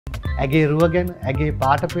ඇගේ රුව ගැන, ඇගේ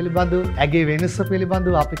පාට පිළිබඳව, ඇගේ වෙනස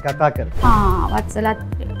පිළිබඳව අපි කතා කරමු. වත්සලත්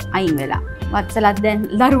අයින් වෙලා. වත්සලත් දැන්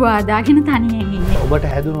දරුවා දාගෙන තනියෙන් ඉන්නේ. ඔබට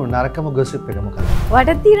හැදුණු නරකම ගොසිප් එක මොකක්ද?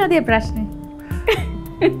 වට තියෙනද ඒ ප්‍රශ්නේ?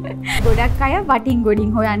 ගොඩක් අය වටින් ගොඩින්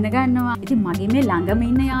හොයන්න ගන්නවා. ඉතින් මගේ මේ ළඟම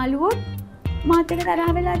ඉන්න යාළුවෝ මාත් එක්ක තරහ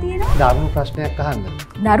වෙලා තියෙනවා. දරුණු ප්‍රශ්නයක් අහන්න.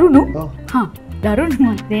 දරුණු? දරුණු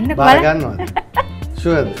මම දෙන්න බල ගන්නවද?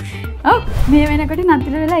 ෂුවර්ද? ඔව් මේ වෙනකොට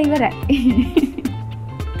නතර වෙලා ඉවරයි.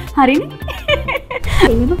 හරිනේ?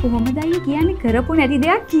 එහෙම කොහොමද අයියේ කියන්නේ කරපු නැති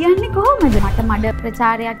දෙයක් කියන්නේ කොහොමද? මට මඩ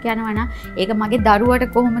ප්‍රචාරයක් යනවා නම් ඒක මගේ දරුවට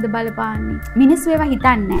කොහොමද බලපාන්නේ? මිනිස්සු ඒවා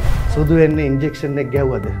හිතන්නේ නැහැ. සුදු වෙන්නේ ඉන්ජෙක්ෂන් එක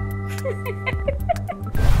ගැහුවද?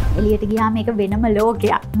 එළියට ගියාම ඒක වෙනම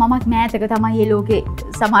ලෝකයක්. මමත් මෑතක තමයි මේ ලෝකේ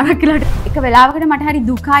සමහරක් වෙලාවට එක වෙලාවකට මට හරි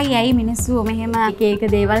දුකයි. ඇයි මිනිස්සු මෙහෙම එක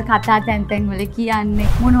දේවල් කතා තැන් වල කියන්නේ?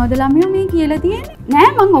 මොනවද ළමයෝ මේ කියලා තියෙන්නේ? නෑ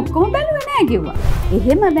මං ඔක්කොම බැලුවේ නෑ කිව්වා.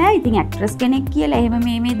 එහෙම බෑ. ඉතින් ඇක්ට්‍රස් කෙනෙක් කියලා එහෙම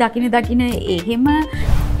මේ දකින එහෙම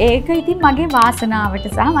ඒක ඉතින් මගේ වාසනාවට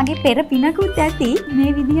සහ මගේ පෙර පිනකුත් ඇති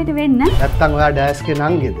මේ විදිහට වෙන්න. නැත්තම් ඔයා ඩයස්ගේ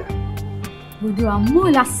නංගිද? බුදු අම්මෝ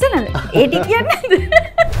ලස්සනද? ඒ ටික කියන්නේ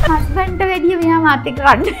හස්බන්ඩ්ට වැඩිය මෙයා මාත් එක්ක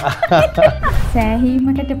කන්න.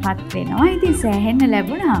 සෑහීමකටපත් වෙනවා. ඉතින් සෑහෙන්න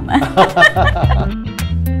ලැබුණාම.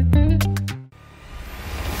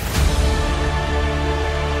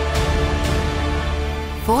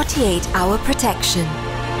 48-hour protection.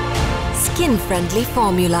 Skin-friendly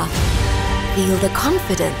formula. Feel the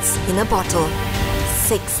confidence in a bottle.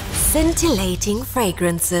 6 scintillating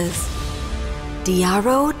fragrances.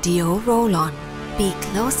 DEARO Deo Roll-On. Be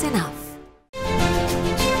close enough.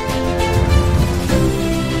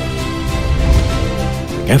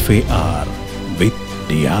 Cafe R with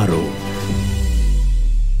DEARO.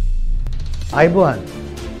 අයිබෝන්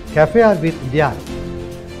Cafe R with DEARO.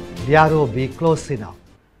 DEARO be close enough.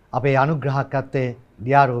 අපේ අනුග්‍රහකත්වයේ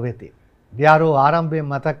DEARO වෙති. DEARO ආරම්භයෙන්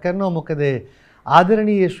මතක් කරනවා මොකද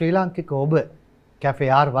ආදරණීය ශ්‍රී ලාංකික ඔබ Cafe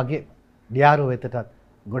R වගේ DEARO වෙතටත්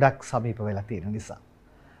ගොඩක් සමීප වෙලා තියෙන නිසා.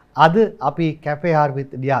 අද අපි Cafe R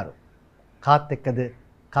with DEARO කාත් එක්කද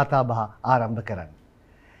කතා බහ ආරම්භ කරන්නේ.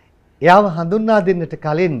 එයාව හඳුන්වා දෙන්නට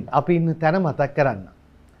කලින් අපි ඉන්න තැන මතක් කරන්න.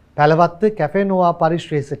 පැලවත්ත කැෆේ නෝවා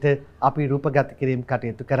පරිශ්‍රයේට අපි රූපගත කිරීම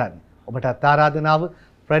කටයුතු කරන්නේ. ඔබට ආරාධනාව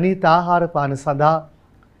ප්‍රණීත ආහාර පාන සඳහා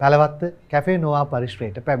පැලවත්ත කැෆේ නෝවා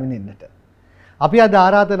පරිශ්‍රයට පැමිණෙන්නට. අපි අද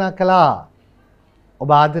ආරාධනා කළා ඔබ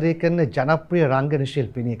ආදරය කරන ජනප්‍රිය රංගන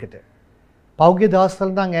ශිල්පිනියකට. පෞද්ගලික දවස්වල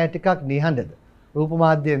නම් ඈ ටිකක් නිහඬද. රූප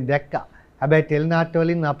මාධ්‍යයෙන් දැක්කා. හැබැයි ටෙලි නාට්‍ය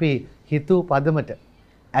වලින් අපි හිතූ පදමට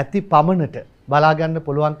ඇති පමණට බලා ගන්න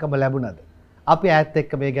පුළුවන්කම ලැබුණද? අපි ඈත්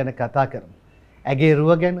එක්ක මේ ගැන කතා කරමු. ඇගේ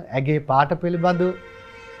රුව ගැන, ඇගේ පාට පිළිබඳව,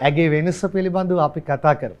 ඇගේ වෙනස පිළිබඳව අපි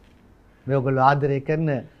කතා කරමු. මේ ඔයගොල්ලෝ ආදරය කරන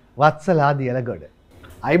වත්සලා දියලගොඩ.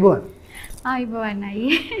 අයිබෝන්. අයිබෝන්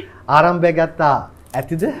අයියේ. ආරම්භය ගත්තා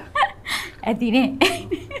ඇතිද? ඇතිනේ.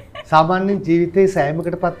 සාමාන්‍යයෙන් ජීවිතේ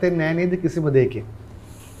සෑමකටපත් වෙන්නේ නැහැ නේද කිසිම දෙයකින්?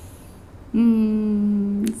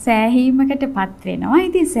 සෑහීමකටපත් වෙනවා.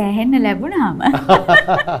 ඉතින් සෑහෙන්න ලැබුණාම.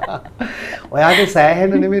 ඔයාගේ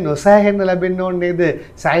සෑහෙන්න නෙමෙයි නොසෑහෙන්න ලැබෙන්න ඕනේ නේද?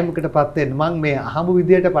 සෑහීමකටපත් වෙන්න. මම මේ අහමු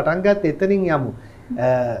විදියට පටන් ගත්ත එතනින් යමු.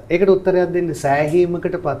 ඒකට උත්තරයක් දෙන්න.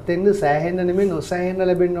 සෑහීමකටපත් වෙන්න සෑහෙන්න නෙමෙයි නොසෑහෙන්න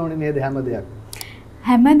ලැබෙන්න ඕනේ නේද හැම දෙයක්?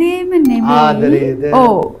 හැමදේම නෙමෙයි. ආදරේද?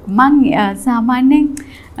 ඔව් මං සාමාන්‍යයෙන්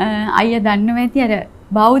අයියා දන්නවා ඇති අර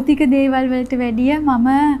භෞතික දේවල් වලට වැඩිය මම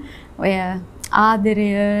ඔය ආදරය,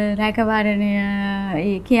 රැකවරණය,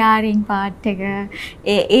 ඒ කෙයාරින් පාර්ට් එක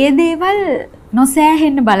ඒ දේවල්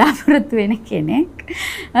නොසෑහෙන්න බලාපොරොත්තු වෙන කෙනෙක්.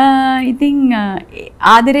 ඉතින්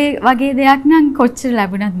ආදරේ වගේ දෙයක් නම් කොච්චර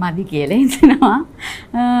ලැබුණත් මදි කියලා හිතනවා.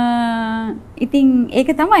 ඉතින්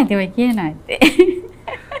ඒක තමයි ඔය කියන ඇත්තේ.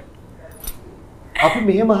 අපි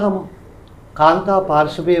මෙහෙම අහමු. කාන්තාව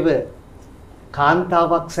පාර්ශවයේව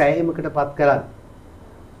කාන්තාවක් සෑහීමකටපත් කරන්න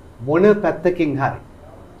මොන පැත්තකින් හරි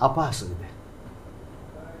අපහසුද?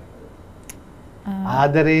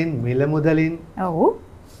 ආදරයෙන්, මිල මුදලින්, ඔව්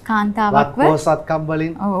කාන්තාවක්ව පොසත්කම්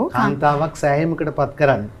වලින් කාන්තාවක් සෑහීමකටපත්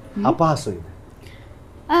කරන්න අපහසුයිද?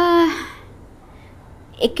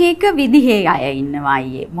 එක එක විදිහේ අය ඉන්නවා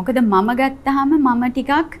අයියේ. මොකද මම ගත්තාම මම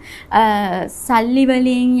ටිකක් සල්ලි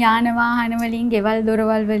වලින්, යාන වාහන වලින්, ගෙවල්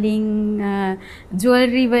දොරවල් වලින්,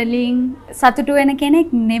 ජුවල්රි වලින් සතුටු වෙන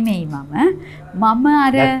කෙනෙක් නෙමෙයි මම. මම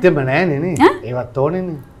අර ඇත්තම නෑනේ නේ. ඒවත්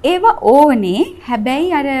ඕනේනේ. ඒවා ඕනේ.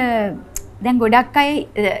 හැබැයි අර දැන් ගොඩක් අය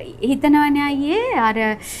හිතනවනේ අයියේ අර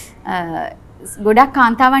ගොඩක්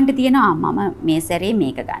කාන්තාවන්ට තියෙනවා මම මේ සැරේ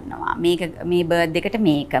මේක ගන්නවා. මේක මේ බර්ත්ඩේ එකට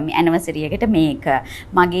මේක, මේ ඇනිවර්සරි එකට මේක.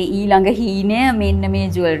 මගේ ඊළඟ හීනය මෙන්න මේ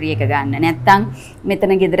ජුවලරි එක ගන්න. නැත්තම්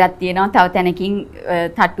මෙතන ගෙදරක් තියෙනවා තව තැනකින්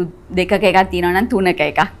තට්ටු දෙකක එකක් තියෙනවා නම් තුනක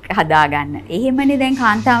එකක් හදා ගන්න. එහෙමනේ දැන්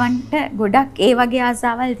කාන්තාවන්ට ගොඩක් ඒ වගේ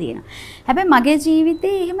ආසාවල් තියෙනවා. හැබැයි මගේ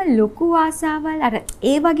ජීවිතේ එහෙම ලොකු ආසාවල් අර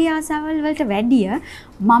ඒ වගේ ආසාවල් වලට වැඩිය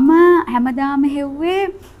මම හැමදාම හෙව්වේ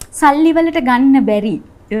සල්ලි වලට ගන්න බැරි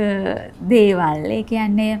දේවල්. ඒ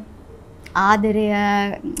කියන්නේ ආදරය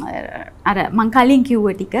අර මං කලින් කිව්ව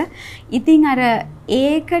ටික. ඉතින් අර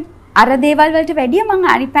ඒක අර දේවල් වලට වැඩිය මං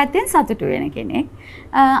අනිත් පැත්තෙන් සතුටු වෙන කෙනෙක්.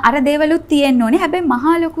 අර දේවලුත් තියෙන්න ඕනේ. හැබැයි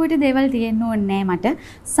මහා ලොකුවට දේවල් තියෙන්න ඕනේ මට.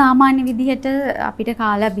 සාමාන්‍ය විදිහට අපිට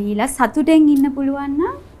කාලා බීලා සතුටෙන් ඉන්න පුළුවන්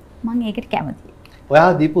නම් මං ඒකට කැමතියි. ඔයා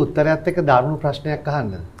දීපු උත්තරයත් එක්ක දරුණු ප්‍රශ්නයක්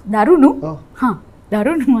අහන්නද? දරුණු? හා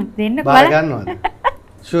දරුණු මන් දෙන්න බාර ගන්නවද?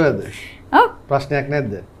 ෂුවර්ද? ඔව්. ප්‍රශ්නයක්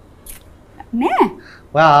නැද්ද? නෑ.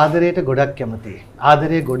 ඔයා ආදරයට ගොඩක් කැමතියි.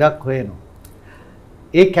 ආදරේ ගොඩක් හොයනවා.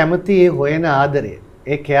 ඒ කැමති ඒ හොයන ආදරය,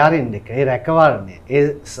 ඒ කෙයාරින් එක, ඒ රැකවරණය, ඒ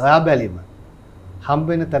සොයා බැලීම හම්බ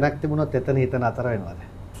වෙන තැනක් තිබුණොත් එතන හිත නතර වෙනවද?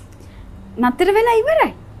 නතර වෙලා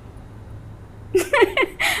ඉවරයි.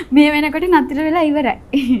 මේ වෙනකොට නතර වෙලා ඉවරයි.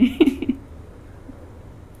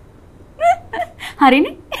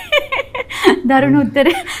 හරිනේ? දරුණු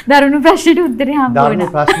ප්‍රශ්නෙට උත්තරේ හම්බ වුණා. දරුණු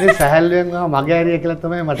ප්‍රශ්නේ සැහැල්ලුවෙන් මගේ ඇරිය කියලා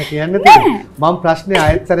තමයි මට කියන්න තියෙන්නේ. මම ප්‍රශ්නේ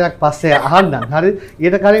ආයෙත් සැරයක් පස්සේ අහන්නම්. හරි?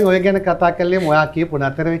 ඊට කලින් ඔය ගැන කතා කළේම ඔයා කියපු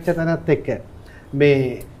නතර වෙච්ච තැනත් එක්ක මේ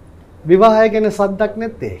විවාහය ගැන සද්දක්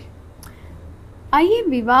නැත්තේ? අයියේ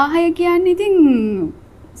විවාහය කියන්නේ ඉතින්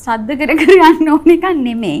සද්ද කර කර යන්න ඕන එකක්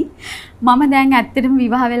නෙමෙයි. මම දැන් ඇත්තටම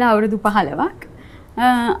විවාහ වෙලා අවුරුදු 15ක්.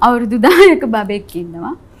 අවුරුදු 10ක බබෙක්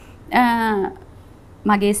ඉන්නවා.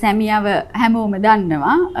 මගේ සැමියාව හැමෝම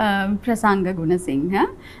දන්නවා. ප්‍රසංග ගුණසිංහ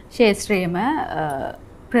ශේෂ්ත්‍රයේම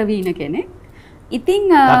ප්‍රවීණ කෙනෙක්. ඉතින්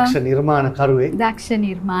දක්ෂ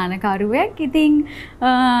නිර්මාණකරුවෙක්. ඉතින්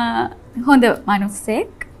හොඳ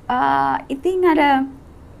මිනිස්සෙක්. ඉතින් අර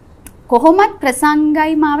කොහොමත්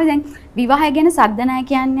ප්‍රසංගයි මාව දැන් විවාහය ගැන සද්ද නැහැ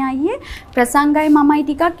කියන්නේ අයියේ ප්‍රසංගයි මමයි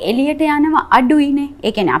ටිකක් එළියට යනවා අඩුයිනේ.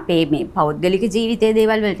 ඒ කියන්නේ අපේ මේ පෞද්ගලික ජීවිතයේ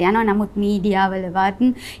දේවල් වලට යනවා. නමුත් මීඩියා වලවත්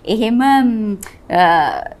එහෙම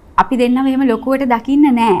අපි දෙන්නම එහෙම ලොකුවට දකින්න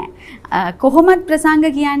නැහැ. කොහොමත් ප්‍රසංග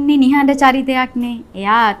කියන්නේ නිහඬ චරිතයක්නේ.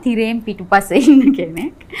 එයා තිරෙන් පිටුපස්සේ ඉන්න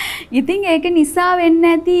කෙනෙක්. ඉතින් ඒක නිසා වෙන්න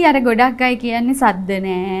ඇති අර ගොඩක් අය කියන්නේ සද්ද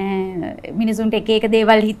නැහැ. මිනිසුන්ට එක එක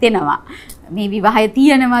දේවල් හිතෙනවා. මේ විවාහය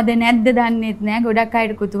තියෙනවද නැද්ද දන්නෙත් නැහැ. ගොඩක්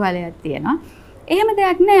අයට කුතුහලයක් තියෙනවා. එහෙම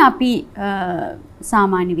දෙයක් නැහැ. අපි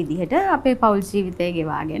සාමාන්‍ය විදිහට අපේ පෞල් ජීවිතය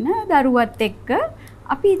ගෙවාගෙන දරුවත් එක්ක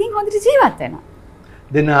අපි ඉතින් හොඳට ජීවත් වෙනවා.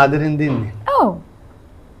 දෙන්න ආදරෙන් දින්නේ. ඔව්.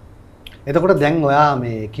 එතකොට දැන් ඔයා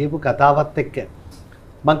මේ කියපු කතාවත් එක්ක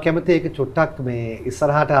මම කැමති ඒක චුට්ටක් මේ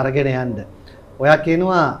ඉස්සරහට අරගෙන යන්න. ඔයා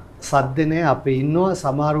කියනවා සද්දනේ අපි ඉන්නවා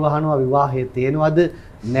සමහරව අහනවා විවාහයේ තියෙනවද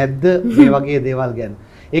නැද්ද මේ වගේ දේවල් ගැන.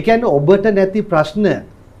 ඒ කියන්නේ ඔබට නැති ප්‍රශ්න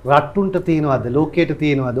රට්ටුන්ට තියෙනවද ලෝකයට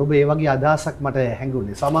තියෙනවද? ඔබ ඒ වගේ අදහසක් මට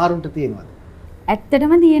හැඟුණේ. සමහරුන්ට තියෙනවද?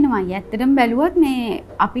 ඇත්තටම තියෙනවා. ඇත්තටම බැලුවොත් මේ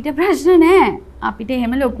අපිට ප්‍රශ්න නැහැ. අපිට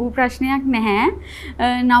එහෙම ලොකු ප්‍රශ්නයක් නැහැ.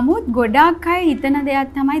 නමුත් ගොඩක් අය හිතන දෙයක්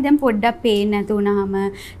තමයි දැන් පොඩ්ඩක් පේන්නේ නැතු වුනහම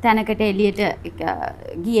තැනකට එළියට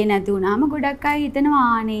ගියේ නැතු වුනහම ගොඩක් අය හිතනවා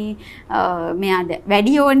ආනේ මෙයාද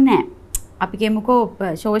වැඩි ඕනේ නැහැ. අපි කියමුකෝ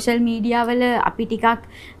සෝෂල් මීඩියා වල අපි ටිකක්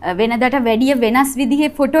වෙනදට වැඩිය වෙනස්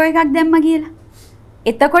විදිහේ ෆොටෝ එකක් දැම්මා කියලා.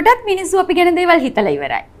 එතකොටත් මිනිස්සු අපි ගැන දේවල් හිතලා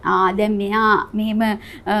ඉවරයි. දැන් මෙයා මෙහෙම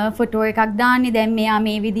ෆොටෝ එකක් දාන්නේ දැන් මෙයා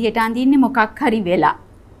මේ විදිහට අඳින්නේ මොකක් හරි වෙලා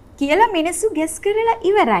කියලා මිනිස්සු ගෙස් කරලා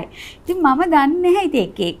ඉවරයි. ඉතින් මම දන්නේ නැහැ ඉතින්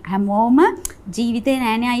ඒක හැමෝම ජීවිතේ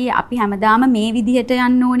නෑනේ අයියේ අපි හැමදාම මේ විදිහට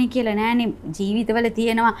යන්න ඕනේ කියලා නෑනේ. ජීවිතවල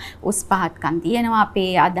තියෙනවා උස් පහත්කම් තියෙනවා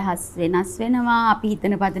අපේ අදහස් වෙනස් වෙනවා අපි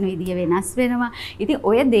හිතන පතන විදිය වෙනස් වෙනවා. ඉතින්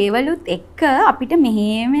ඔය දේවලුත් එක්ක අපිට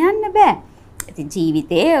මෙහෙම යන්න බෑ. ඉතින්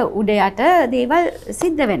ජීවිතේ උඩ යට දේවල්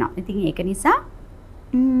සිද්ධ වෙනවා. ඉතින් ඒක නිසා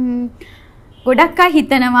ගොඩක් අය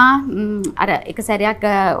හිතනවා අර එක සැරයක්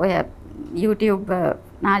ඔය YouTube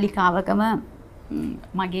නාලිකාවකම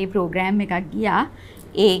මගේ ප්‍රෝග්‍රෑම් එකක් ගියා.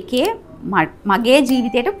 ඒකේ මගේ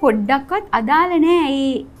ජීවිතයට පොඩ්ඩක්වත් අදාළ නෑ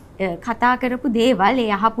ඒ කතා කරපු දේවල්,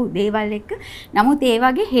 ඒ අහපු දේවල් එක්ක. නමුත් ඒ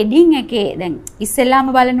වගේ හෙඩින් එකේ දැන්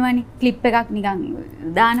ඉස්සෙල්ලාම බලනවනේ ක්ලිප් එකක් නිකන්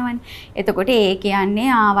දානවනේ. එතකොට ඒ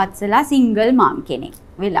කියන්නේ වත්සලා සිංගල් මම් කෙනෙක්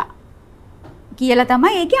වෙලා කියලා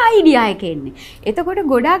තමයි ඒකේ අයිඩියා එක එන්නේ. එතකොට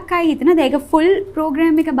ගොඩක් අය හිතනවා ඒක ෆුල්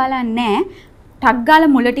ප්‍රෝග්‍රෑම් එක බලන්නේ නෑ. ටක්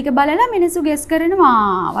ගාලා මුල ටික බලලා මිනිස්සු ගෙස්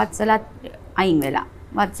කරනවා වත්සලත් අයින් වෙලා.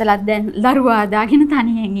 වත්සලත් දැන් දරුවා දාගෙන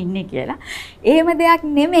තනියෙන් ඉන්නේ කියලා. එහෙම දෙයක්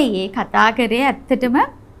නෙමෙයි. ඒ කතා කරේ ඇත්තටම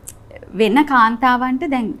වෙන කාන්තාවන්ට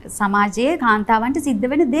දැන් සමාජයේ කාන්තාවන්ට සිද්ධ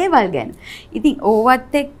වෙන දේවල් ගැන. ඉතින්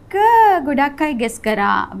ඕවත් එක්ක ගොඩක් අය ගෙස්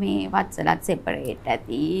කරා මේ වත්සලත් සෙපරේට්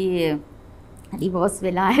ඇති ඩිවෝස්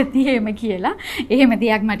වෙලා ඇති එහෙම කියලා. එහෙම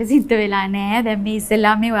දෙයක් මට සිද්ධ වෙලා නෑ. දැන් මේ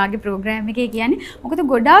ඉස්සෙල්ලා මේ ඔයාගේ ප්‍රෝග්‍රෑම් එකේ කියන්නේ මොකද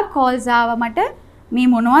ගොඩාක් කෝල්ස් ආවා මට මේ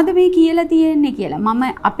මොනවද මේ කියලා තියෙන්නේ කියලා. මම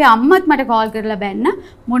අපේ අම්මත් මට කෝල් කරලා බැන්න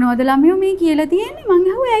මොනවද ළමයෝ මේ කියලා තියෙන්නේ. මං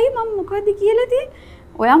අහුවේ ඇයි මම මොකද්ද කියලා තියෙන්නේ.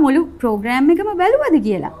 ඔයා මුළු ප්‍රෝග්‍රෑම් එකම බැලුවද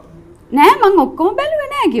කියලා. නෑ මං ඔක්කොම බැලුවේ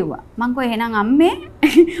නෑ කිව්වා. මං කෝ එහෙනම් අම්මේ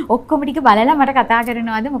ඔක්කොම ටික බලලා මට කතා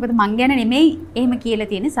කරනවාද? මොකද මං ගැන නෙමෙයි එහෙම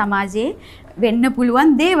කියලා තියෙන්නේ සමාජයේ වෙන්න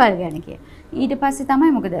පුළුවන් දේවල් ගැන කියලා. ඊට පස්සේ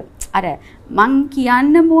තමයි මොකද අර මං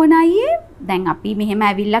කියන්න ඕන අයියේ දැන් අපි මෙහෙම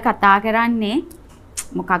ඇවිල්ලා කතා කරන්නේ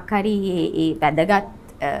මොකක් හරි ඒ වැදගත්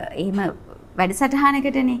එහෙම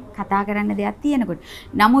වැඩසටහනකටනේ කතා කරන්න දෙයක් තියෙනකොට.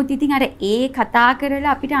 නමුත් ඉතින් අර ඒ කතා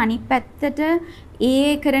කරලා අපිට අනිත් පැත්තට ඒ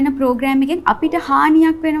කරන ප්‍රෝග්‍රෑම් එකෙන් අපිට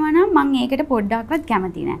හානියක් වෙනවා නම් මම ඒකට පොඩ්ඩක්වත්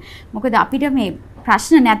කැමති නෑ. මොකද අපිට මේ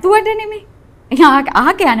ප්‍රශ්න නැතුවට නෙමෙයි.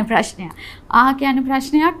 ආක යන ප්‍රශ්නයක්. ආක යන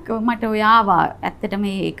ප්‍රශ්නයක් මට ඔය ආවා ඇත්තට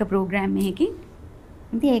මේ එක ප්‍රෝග්‍රෑම් එකකින්.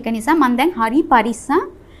 ඉතින් ඒක නිසා මම දැන් හරි පරිස්සම්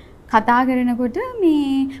කතා කරනකොට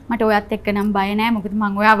මේ මට ඔයත් එක්ක නම් බය නෑ. මොකද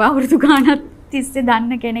මම ඔයාව අවුරුදු ගානක් තිස්සේ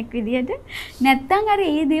දන්න කෙනෙක් විදියට. නැත්තම් අර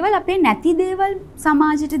ඒ දේවල් අපේ නැති දේවල්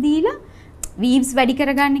සමාජයට දීලා වීව්ස් වැඩි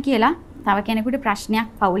කරගන්න කියලා තව කෙනෙකුට ප්‍රශ්නයක්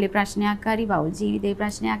පවුලේ ප්‍රශ්නයක් හරි පවුල් ජීවිතේ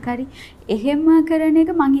ප්‍රශ්නයක් හරි එහෙම කරන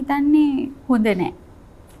එක මං හිතන්නේ හොඳ නෑ.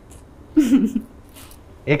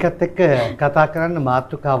 ඒකත් එක්ක කතා කරන්න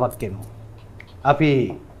මාතෘකාවක් එනවා. අපි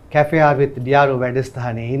කැෆේ ආර් විත් ඩියාරෝ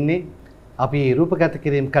වැඩසටහනේ ඉන්නේ. අපි රූපගත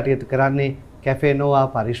කිරීම කටයුතු කරන්නේ cafe නෝවා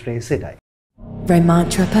පරිශ්‍රයේ සිටයි.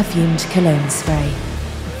 Romantra perfumed cologne spray.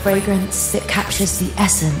 A fragrance that captures the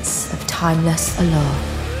essence of timeless allure.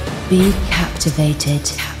 Be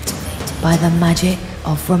captivated by the magic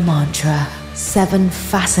of Romantra. 7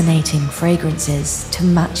 fascinating fragrances to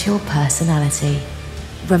match your personality.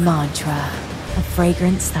 Romantra, a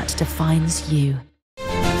fragrance that defines you.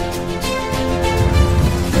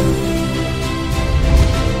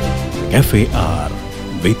 Cafe R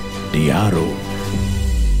with DEARO.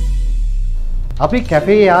 අපි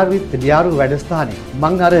cafe R විත් ඩියාරෝ වැඩසටහනේ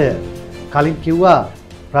මං අර කලින් කිව්වා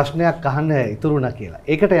ප්‍රශ්නයක් අහන්න ඉතුරුණා කියලා.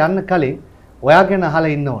 ඒකට යන්න කලින් ඔයා ගැන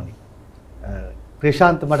අහලා ඉන්න ඕනි.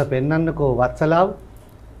 ප්‍රශාන්ත මට පෙන්වන්නකෝ වත්සලාව.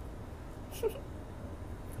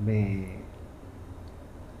 මේ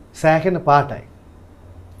සෑහෙන පාටයි.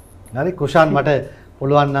 හරි කුෂාන් මට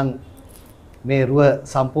පුළුවන් නම් මේ රුව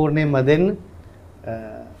සම්පූර්ණයෙන්ම දෙන්න.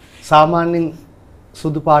 සාමාන්‍යයෙන්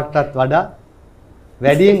සුදු පාටටත් වඩා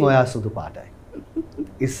වැඩියෙන් ඔයා සුදු පාටයි.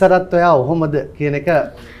 ඉස්සරත් ඔයා ඔහොමද කියන එක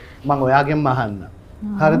මම ඔයාගෙන්ම අහන්න.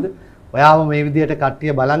 හරිද? ඔයාව මේ විදියට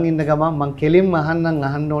කට්ටිය බලන් ඉන්න ගමන් මම කෙලින්ම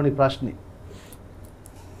අහන්න ඕනි ප්‍රශ්නේ.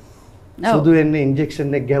 සුදු වෙන්නේ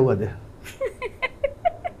ඉන්ජෙක්ෂන් එක ගැහුවද?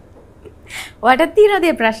 ඔයාට තියෙනවද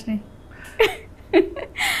මේ ප්‍රශ්නේ?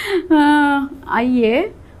 අයියේ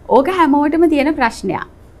ඕක හැමෝටම තියෙන ප්‍රශ්නයක්.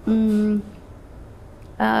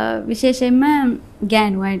 විශේෂයෙන්ම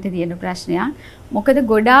ගෑනු අයට තියෙන ප්‍රශ්නයක්. මොකද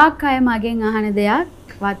ගොඩාක් අය මගෙන් අහන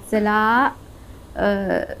දෙයක් වත්සලා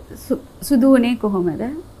සුදු වුණේ කොහොමද?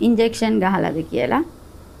 ඉන්ජෙක්ෂන් ගහලාද කියලා.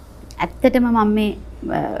 ඇත්තටම මම මේ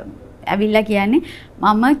ඇවිල්ලා කියන්නේ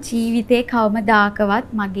මම ජීවිතේ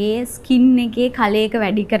කවමදාකවත් මගේ ස්කින් එකේ කලයක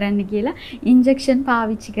වැඩි කරන්න කියලා ඉන්ජෙක්ෂන්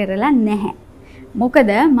පාවිච්චි කරලා නැහැ. මොකද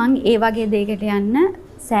මං ඒ වගේ දෙයකට යන්න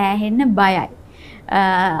සෑහෙන්න බයයි.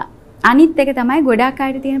 අනිත් එක තමයි ගොඩක්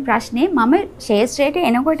අයට තියෙන ප්‍රශ්නේ මම ශේෂ්ත්‍රයට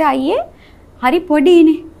එනකොට අයියේ හරි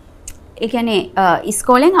පොඩිනේ. ඒ කියන්නේ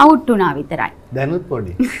ඉස්කෝලෙන් අවුට් වුණා විතරයි. දැනුත්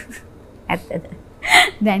පොඩි. ඇත්තද?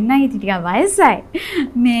 දැන් නම් ඉතින් ටිකක් වයසයි.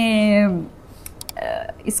 මේ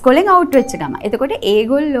ඉස්කෝලෙන් අවුට් වෙච්ච ගම. එතකොට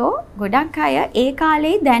ඒගොල්ලෝ ගොඩක් අය ඒ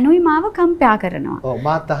කාලේ දැනුයි මාව කම්පෙයා කරනවා. ඔව්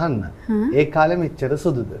මාත් අහන්න. ඒ කාලේ මෙච්චර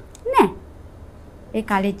සුදුද? නෑ. ඒ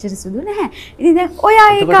කාලේ එච්චර සුදු නැහැ. ඉතින් දැන් ඔයා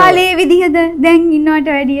ඒ කාලේ විදිහද දැන් ඉන්නවට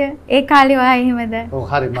වැඩිය ඒ කාලේ ඔයා එහෙමද? ඔව්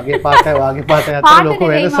හරි මගේ පාටයි වාගේ පාටයි අතර ලොකු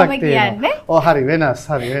වෙනසක් තියෙනවා. ඔව් හරි වෙනස්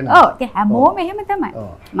හරි වෙනස්. ඔව් ඒ හැමෝම එහෙම තමයි.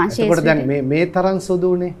 මං ඒකට දැන් මේ තරම්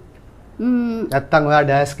සුදුනේ. නැත්තම් ඔයා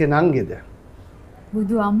ඩෑස්ගේ නංගිද?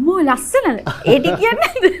 බුදු අම්මෝ ලස්සනද? ඒ ටික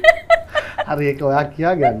කියන්නේ හරි ඒක ඔයා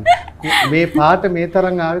කියාගන්න. මේ පාට මේ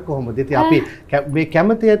තරම් ආවේ කොහොමද? ඉතින් අපි මේ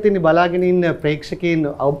කැමති ඇතිනේ බලාගෙන ඉන්න ප්‍රේක්ෂකයන්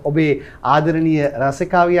ඔබේ ආදරණීය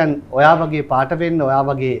රසිකාවියන් ඔයා වගේ පාට වෙන්න, ඔයා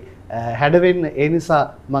වගේ හැඩ වෙන්න ඒ නිසා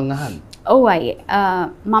මං අහන්නේ. ඔව් අයියේ.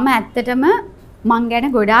 මම ඇත්තටම මං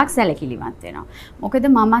ගැන ගොඩාක් සැලකිලිමත් වෙනවා. මොකද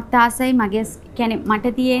මමත් ආසයි මගේ කියන්නේ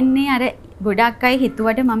මට තියෙන්නේ අර ගොඩක් අය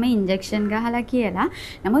හිතුවට මම ඉන්ජෙක්ෂන් ගහලා කියලා.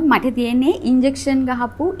 නමුත් මට තියෙන්නේ ඉන්ජෙක්ෂන්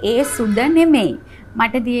ගහපු ඒ සුද නෙමෙයි.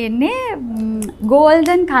 මට තියෙන්නේ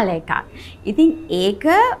ගෝල්ඩන් කලර් එකක්. ඉතින් ඒක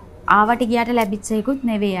ආවට ගියට ලැබිච්ච එකකුත්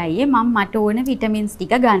නෙවෙයි අයියේ. මට ඕන විටමින්ස්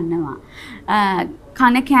ටික ගන්නවා.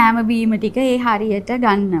 කන කෑම බීම ටික ඒ හරියට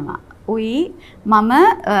ගන්නවා. උයි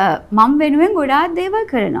මම වෙනුවෙන් ගොඩාක් දේවල්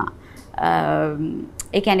කරනවා.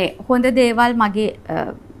 ඒ කියන්නේ හොඳ දේවල් මගේ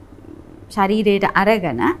ශරීරයට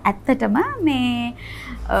අරගෙන ඇත්තටම මේ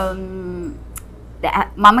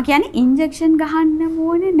මම කියන්නේ ඉන්ජෙක්ෂන් ගහන්න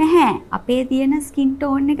ඕනේ නැහැ. අපේ තියෙන ස්කින්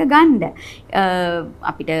ටෝන් එක ගන්න.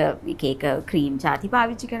 අපිට එක එක ක්‍රීම් ಜಾති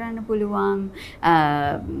පාවිච්චි කරන්න පුළුවන්.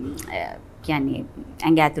 කියන්නේ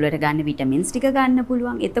ඇඟ ඇතුළට ගන්න විටමින්ස් ටික ගන්න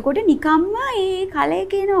පුළුවන්. එතකොට නිකම්ම ඒ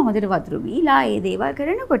කලයක එනවා හොඳට වතුර බීලා ඒ දේවල්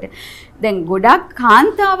කරනකොට. දැන් ගොඩක්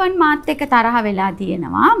කාන්තාවන් මාත් එක්ක තරහ වෙලා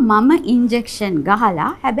තියෙනවා. මම ඉන්ජෙක්ෂන් ගහලා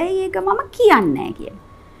හැබැයි ඒක මම කියන්නේ නැහැ කියලා.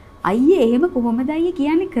 අයියේ එහෙම කොහොමද අයියේ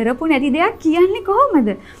කියන්නේ කරපු නැති දෙයක් කියන්නේ කොහොමද?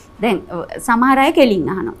 දැන් සමහර අය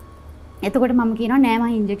කෙලින් අහනවා. එතකොට මම කියනවා නෑ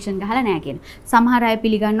මම ඉන්ජෙක්ෂන් ගහලා නෑ කියන. සමහර අය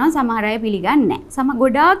පිළිගන්නවා සමහර අය පිළිගන්නේ නෑ.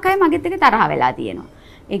 ගොඩාක් අය මගෙත් එක්ක තරහ වෙලා තියෙනවා.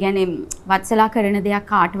 ඒ කියන්නේ වත්සලා කරන දෙයක්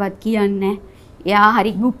කාටවත් කියන්නේ එයා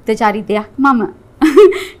හරි গুপ্ত චරිතයක් මම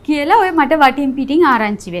කියලා ඔය මට වටින් පිටින්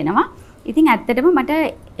ආරංචි වෙනවා. ඉතින් ඇත්තටම මට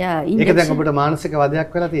ඒක දැන් ඔබට මානසික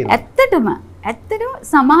වදයක් වෙලා තියෙනවා. ඇත්තටම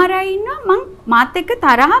සමහර අය ඉන්නවා මං මාත් එක්ක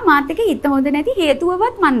තරහ මාත් එක්ක හිත හොඳ නැති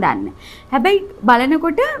හේතුවවත් මන් දන්නේ. හැබැයි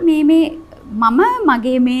බලනකොට මේ මම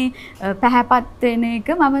මගේ මේ පැහැපත් වෙන එක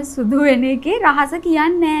මම සුදු වෙන එකේ රහස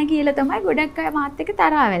කියන්නේ නැහැ කියලා තමයි ගොඩක් අය මාත් එක්ක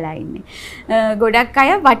තරහ වෙලා ඉන්නේ. ගොඩක්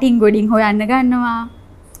අය වටින් ගොඩින් හොයන්න ගන්නවා.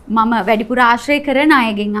 මම වැඩිපුර ආශ්‍රය කරන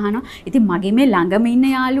අයගෙන් අහනවා. ඉතින් මගේ මේ ළඟම ඉන්න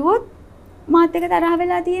යාළුවොත් මාත් එක්ක තරහ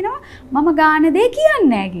වෙලා තියෙනවා. මම ගාන දේ කියන්නේ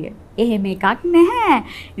නැහැ කියලා. එහෙම එකක් නැහැ.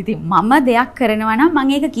 ඉතින් මම දෙයක් කරනවා නම්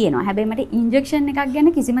මම ඒක කියනවා. හැබැයි මට ඉන්ජෙක්ෂන් එකක්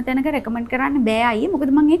ගැන කිසිම තැනක රෙකමන්ඩ් කරන්න බෑ අයියේ.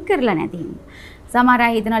 මොකද මම ඒක කරලා නැති හින්දා. සමහර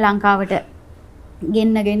අය හිතනවා ලංකාවට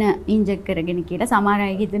ගෙන්නගෙන ඉන්ජෙක්ට් කරගෙන කියලා. සමහර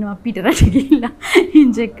අය හිතනවා පිටරට ගිහිල්ලා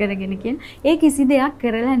ඉන්ජෙක්ට් කරගෙන කියලා. ඒ කිසි දෙයක්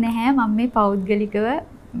කරලා නැහැ. මම මේ පෞද්ගලිකව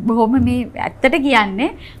බොහොම මේ ඇත්තට කියන්නේ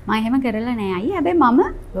මම එහෙම කරලා නෑ අයියේ. හැබැයි මම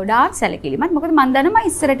ගොඩාක් සැලකිලිමත්. මොකද මම දන්නවා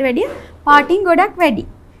ඉස්සරට වැඩිය පාටින් ගොඩක් වැඩි.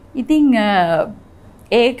 ඉතින්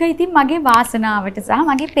ඒක ඉතින් මගේ වාසනාවට සහ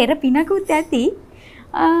මගේ පෙර පිනකුත් ඇති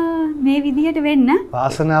මේ විදිහට වෙන්න.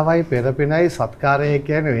 වාසනාවයි පෙර පිනයි සත්කාරය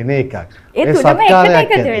කියන්නේ වෙන එකක්. ඒ තුනම එකට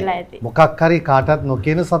එකතු වෙලා ඇති. මොකක් හරි කාටවත්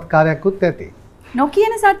නොකියන සත්කාරයක්කුත් ඇති.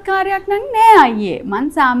 නොකියන සත්කාරයක් නම් නෑ අයියේ.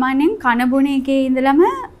 මං සාමාන්‍යයෙන් කන බොන එකේ ඉඳලම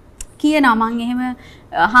කියනවා මං එහෙම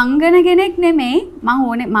හංගන කෙනෙක් නෙමෙයි. මං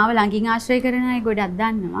ඕනේ මාව ළඟින් ආශ්‍රය කරන අය ගොඩක්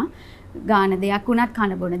දන්නවා. ගාන දෙයක් වුණත්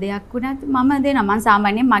කන බොන දෙයක් වුණත් මම දෙනවා. මං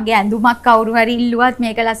සාමාන්‍යයෙන් මගේ ඇඳුමක් කවුරු හරි ඉල්ලුවත්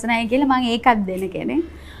මේක ලස්සනයි කියලා මං ඒකත් දෙන කෙනෙක්.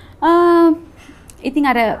 ඉතින්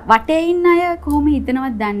අර වටේ ඉන්න අය කොහොම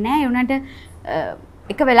හිතනවද දන්නේ නැහැ. ඒ උනට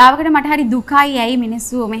එක වෙලාවකට මට හරි දුකයි. ඇයි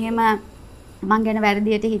මිනිස්සු මෙහෙම මං ගැන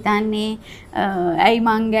වැරදියට හිතන්නේ? ඇයි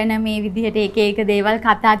මං ගැන මේ විදිහට එක එක දේවල්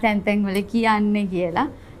කතා තැන් වල කියන්නේ කියලා.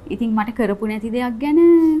 ඉතින් මට කරපු නැති දෙයක් ගැන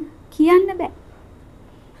කියන්න බෑ.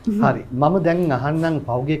 හරි. මම දැන් අහන්නම්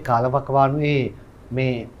පෞගේ කාලවකවානුවේ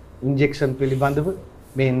මේ ඉන්ජෙක්ෂන් පිළිබඳව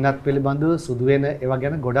මේ එන්නත් පිළිබඳව සුදු වෙන ඒවා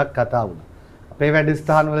ගැන ගොඩක් කතා වුණා. අපේ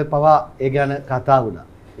වැඩසටහන් වල පවා ඒ ගැන කතා වුණා.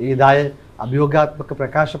 ඒ විදාය අභියෝගාත්මක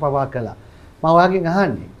ප්‍රකාශ පවා කළා. මම ඔයාගෙන්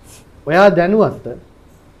අහන්නේ ඔයා දැනුවත්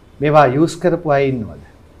මේවා යූස් කරපු අය ඉන්නවද?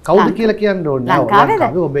 කවුද කියලා කියන්න ඕනේ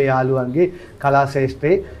නැහැ. ඔබේ යාළුවන්ගේ කලා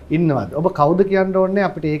ශාස්ත්‍රයේ ඉන්නවද? ඔබ කවුද කියන්න ඕනේ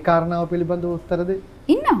අපිට ඒ කාරණාව පිළිබඳව උත්තර දෙන්න.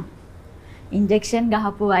 ඉන්නවා. ඉන්ජෙක්ෂන්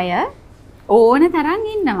ගහපු අය ඕන තරම්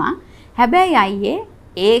ඉන්නවා. හැබැයි අයියේ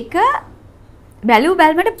ඒක බැලු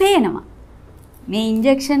බැලමට පේනවා. මේ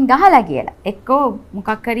ඉන්ජෙක්ෂන් ගහලා කියලා. එක්කෝ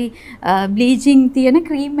මොකක් හරි බ්ලීචින් තියෙන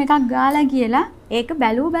ක්‍රීම් එකක් ගාලා කියලා ඒක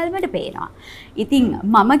බැලු බැලමට පේනවා. ඉතින්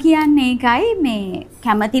මම කියන්නේ ඒකයි මේ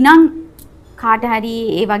කැමතිනම් කාට හරි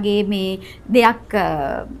ඒ වගේ මේ දෙයක්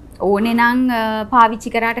ඕනේ නම් පාවිච්චි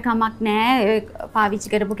කරාට කමක් නැහැ.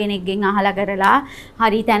 පාවිච්චි කරපු කෙනෙක්ගෙන් අහලා කරලා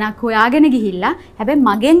හරි තැනක් හොයාගෙන ගිහිල්ලා. හැබැයි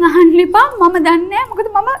මගෙන් අහන්න එපා. මම දන්නේ නැහැ. මොකද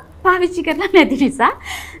මම පාවිච්චි කරලා නැති නිසා.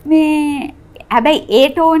 මේ හැබැයි ඒ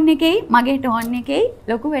ටෝන් එකේ මගේ ටෝන් එකේ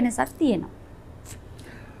ලොකු වෙනසක් තියෙනවා.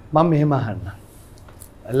 මම මෙහෙම අහන්න.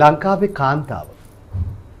 ලංකාවේ කාන්තාව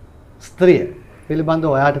ස්ත්‍රිය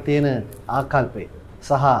පිළිබඳව ඔයාට තියෙන ආකල්පය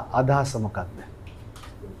සහ අදහස මොකක්ද?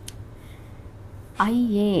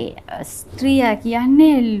 අයියේ ස්ත්‍රිය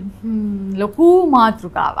කියන්නේ ලොකු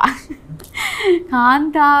මාතෘකාවක්.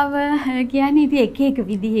 කාන්තාව කියන්නේ ඉතින් එක එක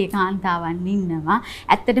විදිහේ කාන්තාවන් ඉන්නවා.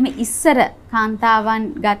 ඇත්තටම ඉස්සර කාන්තාවන්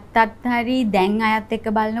ගත්තත් හරි දැන් අයත් එක්ක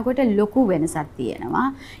බලනකොට ලොකු වෙනසක් තියෙනවා.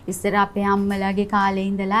 ඉස්සර අපේ අම්මලාගේ කාලේ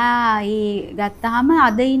ඉඳලා ඒ ගත්තාම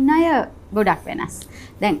අද ඉන්න අය ගොඩක් වෙනස්.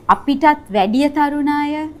 දැන් අපිටත් වැඩි තරුණ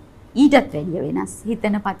අය ඊටත් වැඩිය වෙනස්.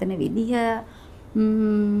 හිතන පතන විදිහ,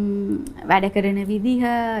 වැඩ කරන විදිහ,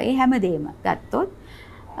 ඒ හැමදේම ගත්තොත්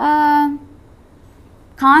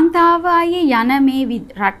කාන්තාව ආයේ යන මේ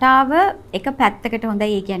රටාව එක පැත්තකට හොඳයි.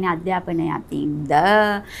 ඒ කියන්නේ අධ්‍යාපනය අතින්ද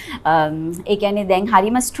ඒ කියන්නේ දැන්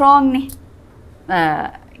හරිම ස්ට්‍රෝං නේ.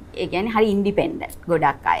 ඒ කියන්නේ හරි ඉන්ඩිපෙන්ඩන්ට්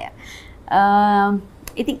ගොඩක් අය.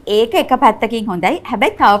 ඉතින් ඒක එක පැත්තකින් හොඳයි.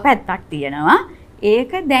 හැබැයි තව පැත්තක් තියෙනවා.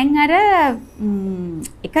 ඒක දැන් අර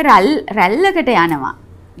එක රැල්ලකට යනවා.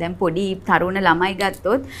 දැන් පොඩි තරුණ ළමයි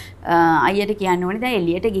ගත්තොත් අයියට කියන්න ඕනේ දැන්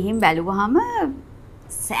එළියට ගිහින් බැලුවාම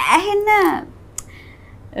සෑහෙන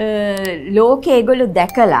ලෝකේ ඒගොල්ලෝ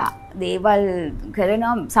දැකලා දේවල්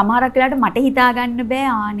කරනවා. සමහරක් වෙලාවට මට හිතා ගන්න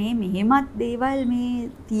බෑ ආනේ මෙහෙමත් දේවල් මේ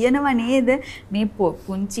තියෙනව නේද මේ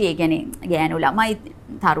පුංචි ඒ කියන්නේ ගෑනු ළමයි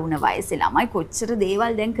තරුණ වයසේ ළමයි කොච්චර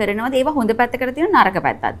දේවල් දැන් කරනවද. ඒවා හොඳ පැත්තකට තියෙනවා නරක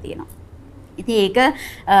පැත්තක් තියෙනවා. ඉතින් ඒක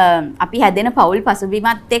අපි හැදෙන පෞල්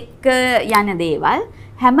පසුබිමත් එක්ක යන දේවල්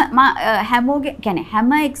හැමෝගේ කියන්නේ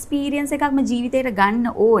හැම එක්ස්පීරියන්ස් එකක්ම ජීවිතේට ගන්න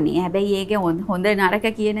ඕනේ. හැබැයි ඒකේ හොඳ නරක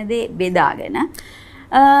කියන දේ බෙදාගෙන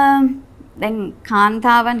දැන්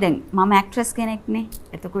කාන්තාවන් දැන් මම ඇක්ට්‍රස් කෙනෙක්නේ.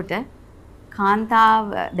 එතකොට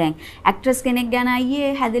කාන්තාව දැන් ඇක්ට්‍රස් කෙනෙක් ගැන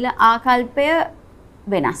අයියේ හැදලා ආකල්පය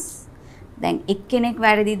වෙනස්. දැන් එක්කෙනෙක්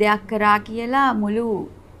වැරදි දෙයක් කරා කියලා මුළු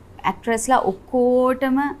ඇක්ට්‍රස්ලා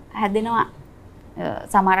ඔක්කොටම හැදෙනවා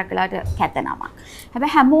සමහරක් වෙලාවට කැතනමක්.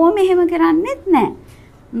 හැබැයි හැමෝම එහෙම කරන්නේත් නැහැ.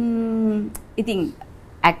 ඉතින්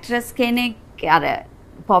ඇක්ට්‍රස් කෙනෙක් අර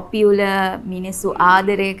පොපියුලර් මිනිස්සු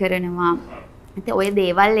ආදරය කරනවා. ඉතින් ඔය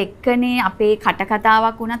දේවල් එක්කනේ අපේ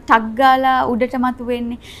කටකතාවක් වුණත් ටක් ගාලා උඩට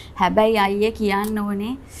මතුවෙන්නේ. හැබැයි අයියේ කියන්න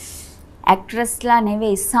ඕනේ ඇක්ට්‍රස්ලා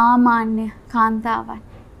නෙවෙයි සාමාන්‍ය කාන්තාවන්.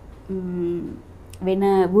 වෙන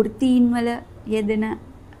වෘත්තීන් වල යෙදෙන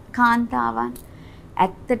කාන්තාවන්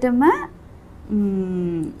ඇත්තටම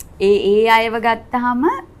ඒ අයව ගත්තාම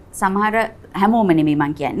සමහර හැමෝම නෙමෙයි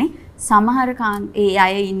මං කියන්නේ සමහර ඒ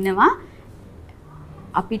අය ඉන්නවා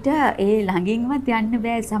අපිට ඒ ළඟින්වත් යන්න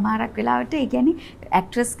බෑ සමහරක් වෙලාවට. ඒ කියන්නේ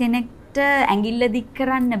ඇක්ට්‍රස් කෙනෙක්ට ඇඟිල්ල දික්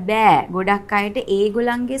කරන්න බෑ. ගොඩක් අයට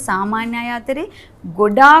ඒගොල්ලන්ගේ සාමාන්‍ය අය අතරේ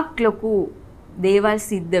ගොඩාක් ලොකු දේවල්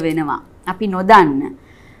සිද්ධ වෙනවා අපි නොදන්න.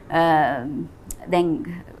 දැන්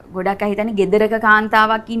ගොඩක් අය හිතන්නේ ගෙදරක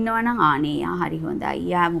කාන්තාවක් ඉන්නවා නම් ආනේ යා හරි හොඳයි.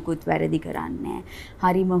 යා මුකුත් වැරදි කරන්නේ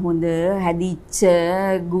හරිම හොඳ හැදිච්ච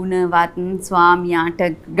ගුණවත් ස්වාමියාට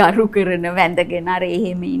ගරු කරන වැඳගෙන අර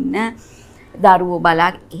එහෙම ඉන්න දරුවෝ බලා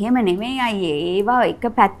එහෙම නෙමෙයි අයියේ. ඒවා එක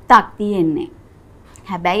පැත්තක් තියෙන්නේ.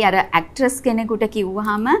 හැබැයි අර ඇක්ට්‍රස් කෙනෙකුට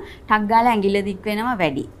කිව්වහම ටක් ගාලා ඇඟිල්ල දික් වෙනවා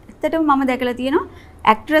වැඩි. ඇත්තටම මම දැකලා තියෙනවා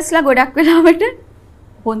ඇක්ට්‍රස්ලා ගොඩක් වෙලාවට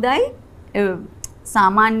හොඳයි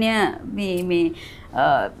සාමාන්‍ය මේ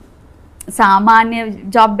සාමාන්‍ය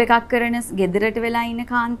ජොබ් එකක් කරන ගෙදරට වෙලා ඉන්න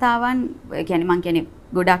කාන්තාවන් කියන්නේ මං කියන්නේ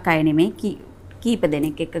ගොඩක් අය නෙමෙයි කීප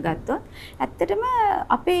දෙනෙක් එක්ක ගත්තොත් ඇත්තටම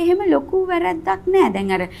අපේ එහෙම ලොකු වැරද්දක් නෑ.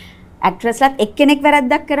 දැන් අර ඇක්ට්‍රස්ලාත් එක්කෙනෙක්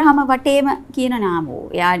වැරද්දක් කරාම වටේම කියන නාමෝ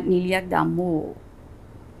එයා නිලියක් දැම්මෝ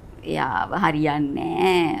එයා හරියන්නේ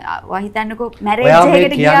නෑ. ඔයා හිතන්නකෝ මැරේජ්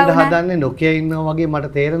එකකට ගියා වුණා. ඔයා හදන්නේ නොකිය ඉන්නවා වගේ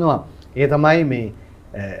මට තේරෙනවා. ඒ තමයි මේ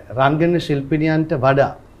රංගන ශිල්පිනියන්ට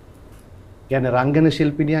වඩා කියන්නේ රංගන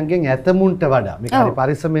ශිල්පිනියන්ගෙන් ඇතමුන්ට වඩා මේක හරි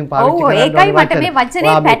පරිස්සමෙන් පාවිච්චි කරන්න ඕනේ. ඒකයි මට මේ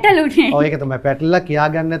වචනේ පැටළුනේ. ඔව් ඒක තමයි පැටලලා කියා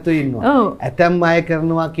ගන්න නැතුව ඉන්නවා. ඇතම් අය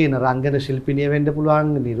කරනවා කියන රංගන ශිල්පිනිය වෙන්න පුළුවන්,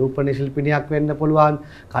 නිරූපණ ශිල්පිනියක් වෙන්න පුළුවන්,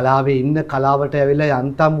 කලාවේ ඉන්න කලාවට ඇවිල්ලා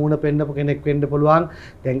යන්තම් මූණ පෙන්නපු කෙනෙක් වෙන්න පුළුවන්.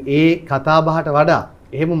 දැන් ඒ කතා බහට වඩා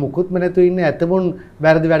එහෙම මුකුත්ම නැතුව ඉන්න ඇතමුන්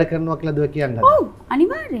වැරදි වැඩ කරනවා කියලා දුව කියන්නේ. ඔව්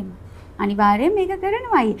අනිවාර්යෙන්ම. අනිවාර්යෙන් මේක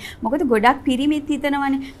කරනවායි. මොකද ගොඩක් පිරිමිත්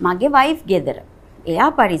හිතනවනේ මගේ වයිෆ් ගෙදර. එයා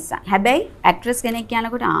පරිස්සම්. හැබැයි ඇක්ට්‍රස් කෙනෙක්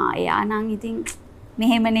කියනකොට එයා නම් ඉතින්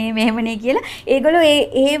මෙහෙමනේ කියලා ඒගොල්ලෝ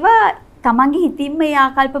ඒවා තමන්ගේ හිතින්ම ඒ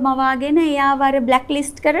ආකල්පම වාගෙන එයාව අර බ්ලැක්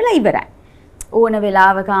ලිස්ට් කරලා ඉවරයි. ඕන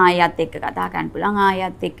වෙලාවක ආයත් එක්ක කතා කරන්න පුළුවන්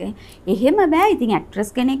ආයත් එක්ක. එහෙම බෑ. ඉතින්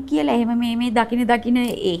ඇක්ට්‍රස් කෙනෙක් කියලා එහෙම මේ දකින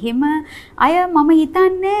එහෙම අය මම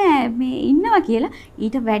හිතන්නේ මේ ඉන්නවා කියලා.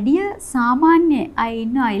 ඊට වැඩිය සාමාන්‍ය අය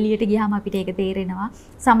ඉන්නවා. එළියට ගියාම අපිට ඒක තේරෙනවා.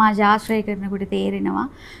 සමාජ ආශ්‍රය කරනකොට තේරෙනවා.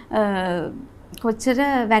 කොච්චර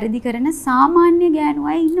වැරදි කරන සාමාන්‍ය ගෑනු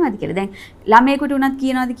අය ඉන්නවද කියලා. දැන් ළමයෙකුට උනත්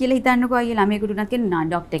කියනවාද කියලා හිතන්නකෝ අයියේ ළමයෙකුට උනත් කියනවා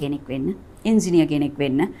ඩොක්ටර් කෙනෙක් වෙන්න, ඉන්ජිනියර් කෙනෙක්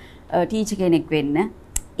වෙන්න, ටීචර් කෙනෙක් වෙන්න.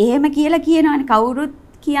 එහෙම කියලා කියනවානේ කවුරුත්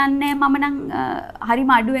කියන්නේ මම නම්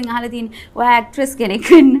හරිම අඩුවෙන් අහලා තියෙන්නේ ඔයා ඇක්ට්‍රස් කෙනෙක්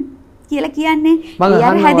වෙන්න කියලා කියන්නේ. මම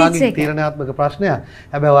අහනවා වගේ තීරණාත්මක ප්‍රශ්නයක්.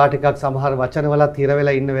 හැබැයි ඔයා ටිකක් සමහර වචන වලත් හිර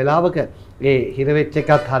වෙලා ඉන්න වෙලාවක ඒ හිර වෙච්ච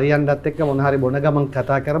එකත් හරියන්නත් එක්ක මොන හරි බොන ගමන්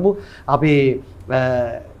කතා කරමු. අපි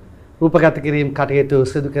රූපගත කිරීම කටයුතු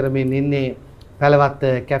සිදු කරමින් ඉන්නේ පැලවත්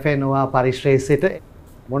කැෆේ නොවා පරිශ්‍රයේසිට.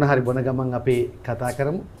 මොන හරි බොන ගමන් අපි කතා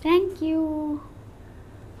කරමු. Thank you.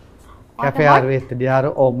 Cafe R විත්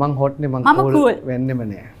ඩියාරෝ. ඔව් මං හොට් නේ මං කූල් වෙන්නෙම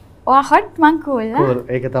නෑ. ඔයා හොට් මං කූල්. කූල්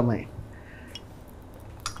ඒක තමයි.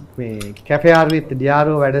 මේ කැෆේ ආර් විත්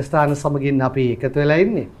ඩියාරෝ වැඩසටහන සමගින් අපි එකතු වෙලා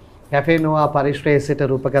ඉන්නේ. කැෆේ නෝවා පරිශ්‍රයේට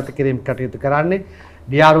රූපගත කිරීම කටයුතු කරන්නේ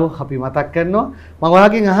ඩියාරෝ අපි මතක් කරනවා. මම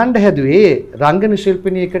ඔයාගෙන් අහන්න හැදුවේ රංගන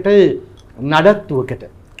ශිල්පිනියකට නඩත්තුවකට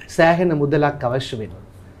සෑහෙන මුදලක් අවශ්‍ය වෙනවා.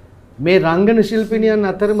 මේ රංගන ශිල්පිනියන්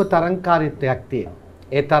අතරම තරංකාරීත්වයක් තියෙනවා.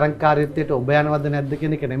 ඒ තරංකාරීත්වයට ඔබ යනවද නැද්ද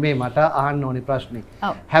කියන එක නෙමෙයි මට අහන්න ඕනි ප්‍රශ්නේ.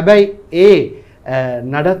 හැබැයි ඒ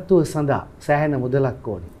නඩත්තුව සඳහා සෑහෙන මුදලක්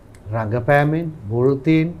ඕනි. රංගපෑමෙන්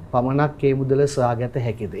වෘත්තීන් පමණක් ඒ මුදල සොයාගත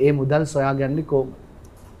හැකිද? ඒ මුදල් සොයාගන්නේ කොහොමද?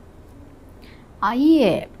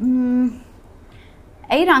 අයියේ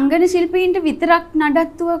ඒ රංගන ශිල්පීන්ට විතරක්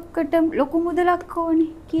නඩත්තුවකට ලොකු මුදලක් ඕනේ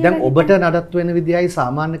කියලා. දැන් ඔබට නඩත්තු වෙන විදියයි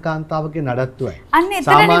සාමාන්‍ය කාන්තාවගේ නඩත්තුවයි. අන්න එතනනේ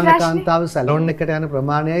සාමාන්‍ය ප්‍රශ්නේ. කාන්තාව සැලොන් එකට යන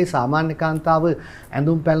ප්‍රමාණයයි සාමාන්‍ය කාන්තාව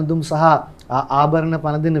ඇඳුම් පැළඳුම් සහ ආභරණ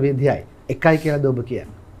පනදින විදියයි එකයි කියලාද ඔබ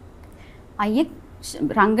කියන්නේ? අයියේ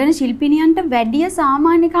රංගන ශිල්පිනියන්ට වැඩිය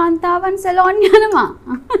සාමාන්‍ය කාන්තාවන් සැලොන් යනවා.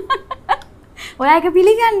 ඔයා ඒක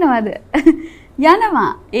පිළිගන්නවද? යනවා.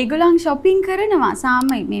 ඒගොල්ලන් shopping කරනවා.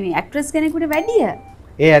 මේ ඇක්ට්‍රස් කෙනෙකුට වැඩිය.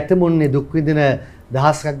 ඒ ඇතමුන්නේ දුක් විඳින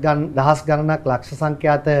දහස් ගණනක් ලක්ෂ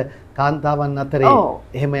සංඛ්‍යාත කාන්තාවන් අතරේ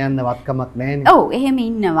එහෙම යන්න වත්කමක් නැහැනේ. ඔව් එහෙම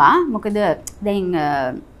ඉන්නවා. මොකද දැන්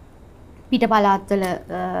පිට පළාත්වල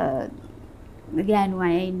ගෑනු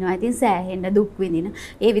අය ඉන්නවා. ඉතින් සෑහෙන්න දුක් විඳින.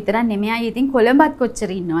 ඒ විතරක් නෙමෙයි අය ඉතින් කොළඹත්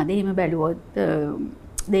කොච්චර ඉන්නවද? එහෙම බැලුවොත්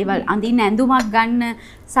දේවල් අඳින්න ඇඳුමක් ගන්න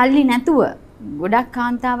සල්ලි නැතුව ගොඩක්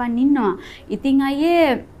කාන්තාවන් ඉන්නවා. ඉතින් අයියේ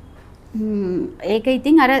ඒක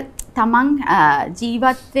ඉතින් අර තමන්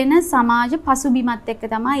ජීවත් වෙන සමාජ පසුබිමත් එක්ක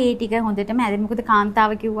තමයි ඒ ටික හොඳටම ඇද. මොකද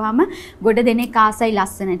කාන්තාව කිව්වහම ගොඩ දෙනෙක් ආසයි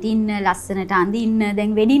ලස්සනට ඉන්න, ලස්සනට අඳින්න.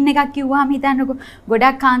 දැන් වෙඩින් එකක් කිව්වහම හිතන්නකෝ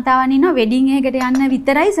ගොඩක් කාන්තාවන් ඉන්නවා වෙඩින් එකකට යන්න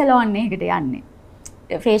විතරයි සැලොන් එකකට යන්නේ.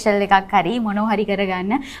 ෆේෂල් එකක් හරි මොනව හරි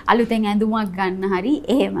කරගන්න, අලුතෙන් ඇඳුමක් ගන්න හරි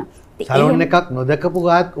එහෙම. සැලොන් එකක් නොදකපු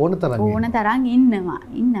ගාත් ඕන තරම්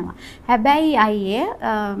ඉන්නවා. හැබැයි අයියේ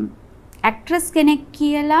ඇක්ට්‍රස් කෙනෙක්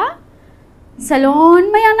කියලා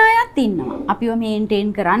සැලොන්ම යන අයත් ඉන්නවා. අපිව මේන්ටේන්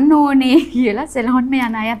කරන්න ඕනේ කියලා සැලොන්ම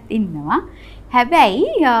යන අයත් ඉන්නවා. හැබැයි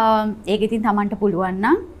ඒක ඉතින් Tamanට පුළුවන්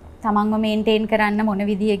නම් Tamanව මේන්ටේන් කරන්න මොන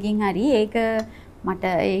විදියකින් හරි ඒක මට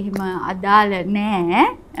එහෙම අදාළ නෑ.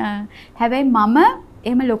 හැබැයි මම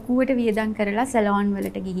එහෙම ලොකුවට වියදම් කරලා සැලොන්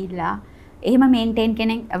වලට ගිහිල්ලා එහෙම මේන්ටේන්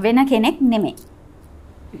වෙන කෙනෙක් නෙමෙයි.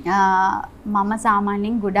 මම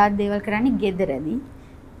සාමාන්‍යයෙන් ගොඩාක් දේවල් කරන්නේ ගෙදරදී.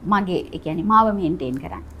 මගේ ඒ කියන්නේ මාව මේන්ටේන්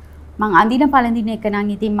කරන්න. මං අඳින පළඳින එක නම්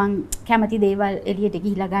ඉතින් මං කැමති දේවල් එළියට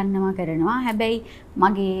ගිහිලා ගන්නවා කරනවා. හැබැයි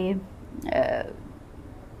මගේ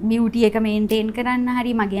බියුටි එක මේන්ටේන් කරන්න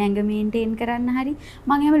හරි මගේ ඇඟ මේන්ටේන් කරන්න හරි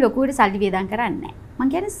මං එහෙම ලොකුවට සල්ලි වියදම් කරන්නේ නැහැ. මං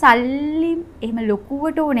කියන්නේ සල්ලි එහෙම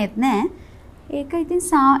ලොකුවට ඕනෙත් නැහැ. ඒක ඉතින්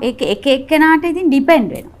එක එක්කෙනාට ඉතින් ඩිපෙන්ඩ්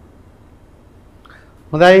වෙනවා.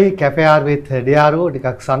 හොඳයි කැෆේ ආර් විත් ඩියාරෝ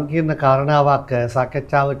ටිකක් සංකීර්ණ කාරණාවක්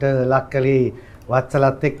සාකච්ඡාවට ලක් කළේ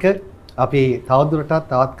වත්සලත් එක්ක අපි තවදුරටත්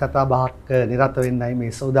තවත් කතා බහක් නිරත වෙන්නයි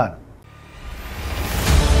මේ සූදානම්.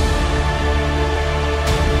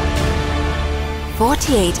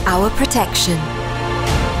 Hour protection.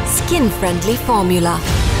 Skin friendly formula.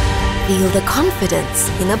 Feel the confidence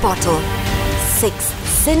in a bottle. 6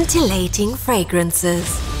 scintillating fragrances.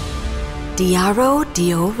 DEARO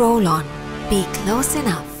Deo Roll-On. Be close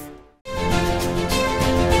enough.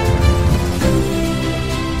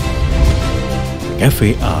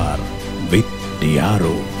 Cafe R with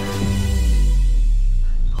DEARO.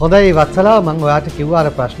 හොඳයි වත්සලා මම ඔයාට කිව්වා අර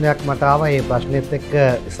ප්‍රශ්නයක් මට ආවා. ඒ ප්‍රශ්නෙත් එක්ක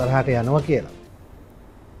ඉස්සරහට යනවා කියලා.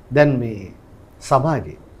 දැන් මේ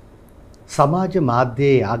සමාජ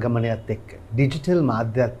මාධ්‍යයේ ආගමනයත් එක්ක ඩිජිටල්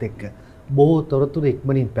මාධ්‍යයත් එක්ක බොහෝ තොරතුරු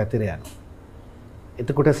ඉක්මනින් පැතිර යනවා.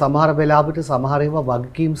 එතකොට සමහර වෙලාවට සමහර ඒවා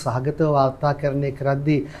වගකීම් සහගතව වාර්තාකරණය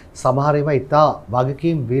කරද්දී සමහර ඒවා ඉතා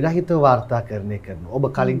වගකීම් විරහිතව වාර්තාකරණය කරනවා. ඔබ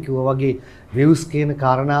කලින් කිව්වා වගේ views කියන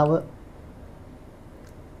කාරණාව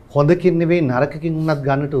හොඳකින් නෙවෙයි නරකකින් උනත්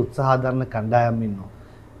ගන්නට උත්සාහ දරන කණ්ඩායම් ඉන්නවා.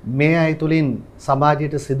 මේ අය තුලින්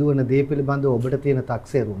සමාජයට සිදුවන දේ පිළිබඳව ඔබට තියෙන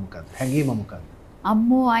තක්සේරුව මොකක්ද? හැඟීම මොකක්ද?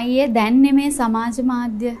 අම්මෝ අයියේ දැන් නෙමේ සමාජ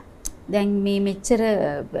මාධ්‍ය දැන් මේ මෙච්චර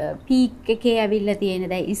පීක් එකේ ඇවිල්ලා තියෙන.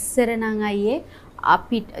 දැන් ඉස්සර නම් අයියේ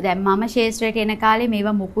අපිට දැන් මම ශේෂ්ත්‍රයට එන කාලේ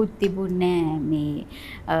මේවා මොකුත් තිබුණේ නෑ. මේ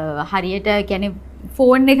හරියට කියන්නේ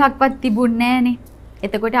ෆෝන් එකක්වත් තිබුණේ නෑනේ.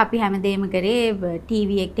 එතකොට අපි හැමදේම කරේ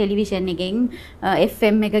ටෙලිවිෂන් එකෙන්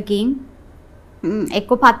FM එකකින්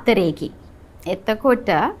එක්ක පත්තරයකින්. එතකොට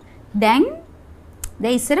දැන්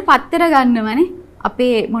ඉස්සර පත්තර ගන්නවනේ.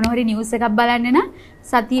 අපේ මොනවරි නිවුස් එකක් බලන්න නම්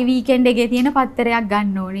සතිය වීකෙන්ඩ් එකේ තියෙන පත්තරයක්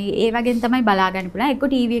ගන්න ඕනේ. ඒ වගේන් තමයි බලා ගන්න පුළුවන්. එක්ක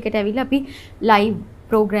ටීවී එකට ඇවිල්ලා අපි ලයිව්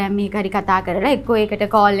ප්‍රෝග්‍රෑම් එකක් හරි කතා කරලා එක්කෝ ඒකට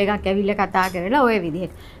කෝල් එකක් ඇවිල්ලා කතා කරලා ওই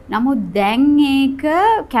විදිහට. නමුත් දැන් ඒක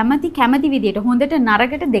කැමැති විදිහට හොඳට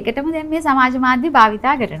නරකට දෙකටම දැන් මේ සමාජ මාධ්‍ය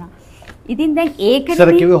භාවිතා කරනවා. ඉතින් දැන් ඒකනේ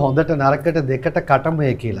ඉස්සර කිව්වේ හොඳට නරකට දෙකට කටමය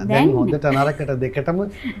කියලා. දැන් හොඳට නරකට දෙකටම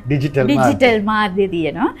ඩිජිටල් මාධ්‍ය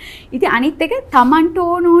තියෙනවා. ඉතින් අනිත් එක Tamanට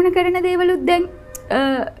ඕන කරන දේවලුත් දැන්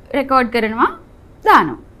රෙකෝඩ් කරනවා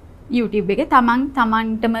දානවා. YouTube එකේ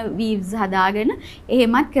Tamanටම views හදාගෙන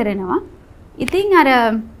එහෙමත් කරනවා. ඉතින් අර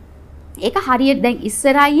ඒක හරියට දැන්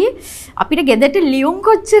ඉස්සරයි අපිට ගෙදරට ලියුම්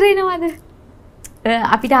කොච්චර එනවද?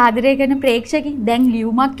 අපිට ආදරය කරන ප්‍රේක්ෂකෙක් දැන්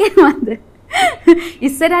ලියුමක් එනවද?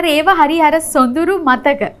 ඉස්සර ඒව හරි අර සොඳුරු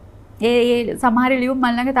මතක. ඒ සමහර ලියුම්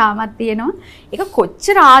මල් ළඟ තාමත් තියෙනවා. ඒක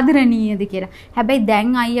කොච්චර ආදරණීයද කියලා. හැබැයි දැන්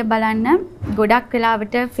අයියා බලන්න ගොඩක්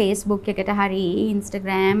වෙලාවට Facebook එකට හරි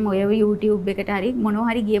Instagram ඔය YouTube එකට හරි මොනවා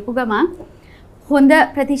හරි ගියපු ගමන් හොඳ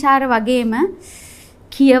ප්‍රතිචාර වගේම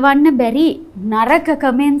කියවන්න බැරි නරක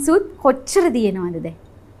කමෙන්ට්ස් උත් කොච්චර තියෙනවද දැන්?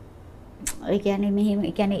 ඒ කියන්නේ මෙහෙම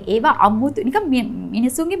ඒ කියන්නේ ඒවා අමුතු නිකන්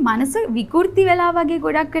මිනිසුන්ගේ මනස විකෘති වෙලා වගේ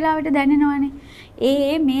ගොඩක් වෙලාවට දැනෙනවනේ.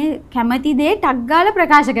 මේ කැමැති දේ ටක් ගාලා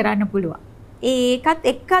ප්‍රකාශ කරන්න පුළුවන්. ඒකත්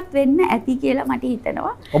එක්කත් වෙන්න ඇති කියලා මට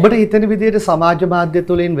හිතෙනවා. ඔබට හිතෙන විදිහට සමාජ මාධ්‍ය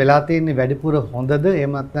තුලින් වෙලා තියෙන වැඩිපුර හොඳද?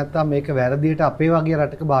 එහෙමත් නැත්නම් මේක වැරදියට අපේ වගේ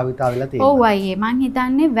රටක භාවිතා වෙලා තියෙනවා? ඔව් අයියේ මං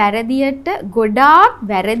හිතන්නේ වැරදියට ගොඩාක්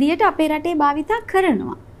වැරදියට අපේ රටේ භාවිතා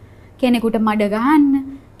කරනවා. කෙනෙකුට මඩ ගහන්න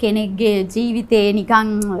කෙනෙක්ගේ ජීවිතේ නිකන්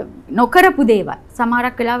නොකරපු දේවල්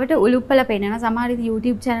සමහරක් වෙලාවට උලුප්පල පෙන්නන සමහර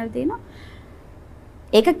YouTube channel තියෙනවා.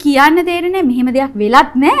 ඒක කියන්න තේරෙන්නේ මෙහෙම දෙයක්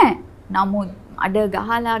වෙලත් නැහැ. නමුත් අඩ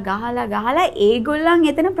ගහලා ඒගොල්ලන්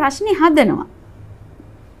එතන ප්‍රශ්නේ හදනවා.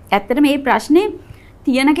 ඇත්තටම මේ ප්‍රශ්නේ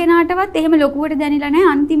තියෙන කෙනාටවත් එහෙම ලොකුවට දැනෙලා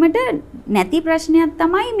නැහැ. අන්තිමට නැති ප්‍රශ්නයක්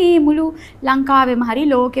තමයි මේ මුළු ලංකාවෙම හරි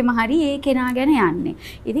ලෝකෙම හරි ඒ කෙනා ගැන යන්නේ.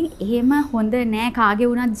 ඉතින් එහෙම හොඳ නෑ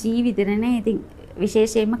කාගේ වුණත් ජීවිතේනේ. ඉතින්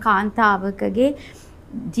විශේෂයෙන්ම කාන්තාවකගේ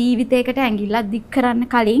ජීවිතයකට ඇඟිල්ලක් දික් කරන්න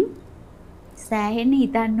කලින් සෑහෙන්න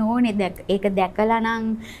හිතන්න ඕනේ. ඒක දැකලා නම්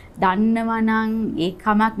දන්නවා නම් ඒ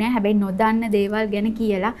කමක් නෑ. හැබැයි නොදන්න දේවල් ගැන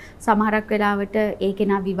කියලා සමහරක් වෙලාවට ඒ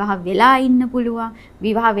කෙනා විවාහ වෙලා ඉන්න පුළුවන්.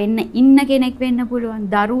 විවාහ වෙන්න ඉන්න කෙනෙක් වෙන්න පුළුවන්.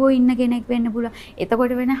 දරුවෝ ඉන්න කෙනෙක් වෙන්න පුළුවන්.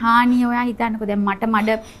 එතකොට වෙන හානිය ඔයා හිතන්නකෝ. දැන් මට මඩ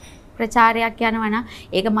ප්‍රචාරයක් යනවා නම්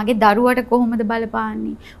ඒක මගේ දරුවට කොහොමද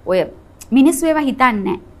බලපාන්නේ? ඔය මිනිස්සු ඒවා හිතන්නේ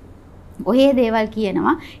නෑ. ඔහේ දේවල්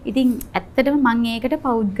කියනවා. ඉතින් ඇත්තටම මම ඒකට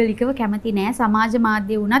පෞද්ගලිකව කැමති නෑ. සමාජ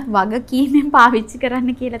මාධ්‍ය වුණත් වගකීමෙන් පාවිච්චි කරන්න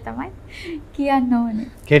කියලා තමයි කියන්න ඕනේ.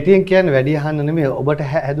 කෙටියෙන් කියන්නේ වැඩි අහන්න නෙමෙයි. ඔබට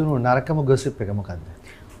හැදුණු නරකම ගොසිප් එක මොකද්ද?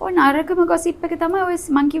 ඔය නරකම ගොසිප් එක තමයි ඔය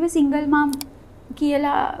මං කිව්වේ සිංගල් මම්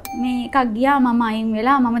කියලා මේ එකක් ගියා. මම අයින්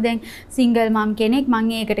වෙලා මම දැන් සිංගල් මම් කෙනෙක්.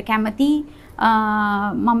 මම ඒකට කැමති.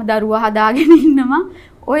 මම දරුවා හදාගෙන ඉන්නවා.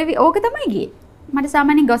 ඕක තමයි ගියේ. මට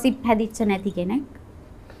සාමාන්‍යයෙන් ගොසිප් හැදිච්ච නැති කෙනෙක්.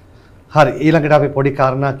 හරි ඊළඟට අපි පොඩි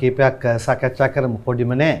කාරණා කීපයක් සාකච්ඡා කරමු. පොඩිම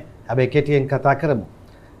නෑ. හැබැයි කෙටියෙන් කතා කරමු.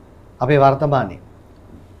 අපේ වර්තමානයේ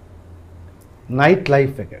නයිට්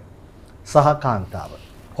ලයිෆ් එක සහ කාන්තාව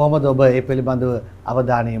කොහොමද ඔබ ඒ පිළිබඳව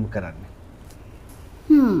අවධානය යොමු කරන්නේ?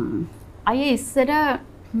 අය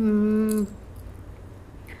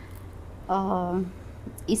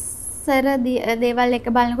ඉස්සර දේවල් එක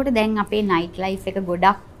බලනකොට දැන් අපේ නයිට් ලයිෆ් එක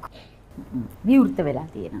ගොඩක් විවෘත වෙලා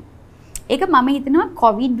තියෙනවා. ඒක මම හිතනවා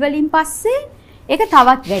කොවිඩ් වලින් පස්සේ ඒක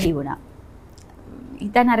තවත් වැඩි වුණා.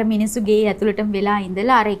 හිතන්න අර මිනිස්සු ගේ ඇතුළටම වෙලා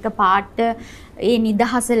ඉඳලා අර එක පාට ඒ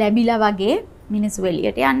නිදහස ලැබිලා වගේ මිනිස්සු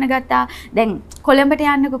එළියට යන්න ගත්තා. දැන් කොළඹට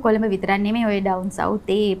යන්නකො කොළඹ විතරක් නෙමෙයි ඔය ඩවුන් සවුත්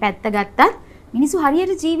ඒ පැත්ත ගත්තත් මිනිස්සු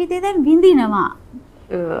හරියට ජීවිතේ දැන් විඳිනවා.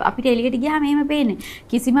 අපිට එළියට ගියාම එහෙම පේන්නේ.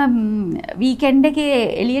 කිසිම වීකෙන්ඩ් එකේ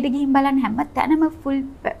එළියට ගිහින් බලන්න හැම තැනම ෆුල්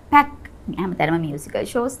පැක්. හැම තැනම මියුසිකල්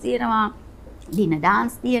ෂෝස් තියෙනවා. දින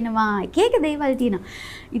ඩාන්ස් තියෙනවා. එක දේවල් තියෙනවා.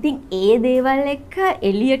 ඉතින් ඒ දේවල් එක්ක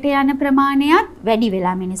එළියට යන ප්‍රමාණයත් වැඩි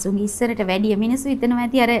වෙලා මිනිසුන්ගේ ඉස්සරට වැඩි. මිනිස්සු හිතනවා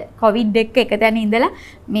ඇති අර කොවිඩ් එක්ක එක තැන ඉඳලා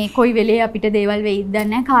මේ කොයි වෙලේ අපිට දේවල් වෙයිද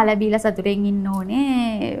දන්නේ නැහැ. කාලා බීලා සතුටෙන් ඉන්න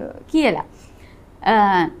ඕනේ කියලා.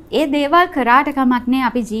 ඒ දේවල් කරාට කමක් නැහැ.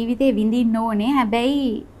 අපි ජීවිතේ විඳින්න ඕනේ. හැබැයි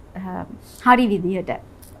හරි විදියට.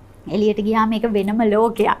 එළියට ගියාම මේක වෙනම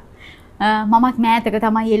ලෝකයක්. මමත් මෑතක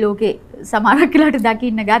තමයි මේ ලෝකේ සමහරක් වෙලාවට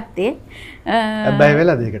දකින්න ගත්තේ. හැබැයි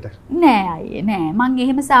වෙලාද ඒකට? නෑ අයියේ නෑ. මං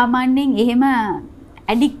එහෙම සාමාන්‍යයෙන් එහෙම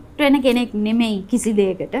ඇඩික්ට් වෙන කෙනෙක් නෙමෙයි කිසි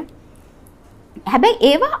දෙයකට. හැබැයි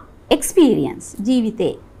ඒවා එක්ස්පීරියන්ස්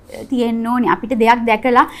ජීවිතේ තියෙන්න ඕනේ. අපිට දෙයක්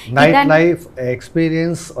දැකලා නයිට් ලයිෆ්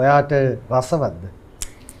එක්ස්පීරියන්ස් ඔයාට රසවත්ද?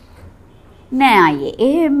 නෑ අයියේ.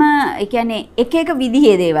 එහෙම ඒ කියන්නේ එක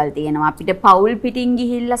විදිහේ දේවල් තියෙනවා. අපිට පවුල් පිටින්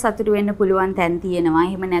ගිහිල්ලා සතුටු වෙන්න පුළුවන් තැන් තියෙනවා.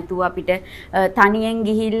 එහෙම නැතුව අපිට තනියෙන්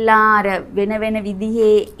ගිහිල්ලා අර වෙන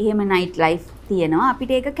විදිහේ එහෙම නයිට් ලයිෆ් තියෙනවා.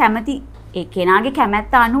 අපිට ඒක කැමති ඒ කෙනාගේ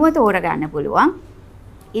කැමැත්ත අනුව තෝරගන්න පුළුවන්.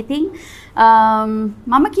 ඉතින්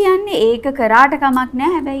මම කියන්නේ ඒක කරාට කමක්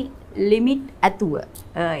නැහැ. හැබැයි ලිමිට් ඇතුව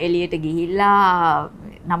එළියට ගිහිල්ලා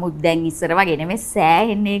නමුත් දැන් ඉස්සර වගේ නෙමෙයි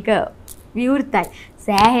සෑහෙන එක විවෘතයි.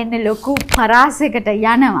 සෑහෙන ලොකු පරාසයකට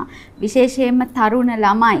යනවා. විශේෂයෙන්ම තරුණ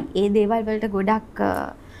ළමයි ඒ දේවල් වලට ගොඩක්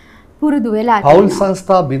පුරුදු වෙලා පෞල්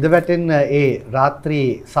සංස්ථා බිඳ වැටෙන්න ඒ රාත්‍රී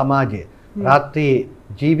සමාජය රාත්‍රී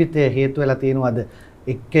ජීවිතය හේතු වෙලා තියෙනවද?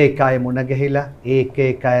 එක එක අය මුණ ගැහිලා ඒ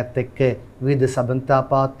එක අයත් එක්ක විවිධ සබඳතා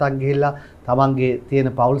පවත්තක් ගිහිල්ලා තමන්ගේ තියෙන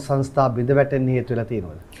පෞල් සංස්ථා බිඳ වැටෙන්න හේතු වෙලා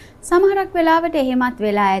තියෙනවද? සමහරක් වෙලාවට එහෙමත්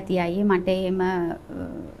වෙලා ඇති අය. මට එහෙම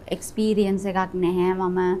එක්ස්පීරියන්ස් එකක් නැහැ.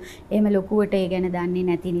 මම එහෙම ලොකුවට ඒ ගැන දන්නේ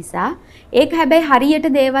නැති නිසා. ඒක හැබැයි හරියට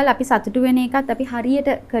දේවල් අපි සතුටු වෙන එකත් අපි හරියට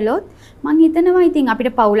කළොත් මං හිතනවා ඉතින්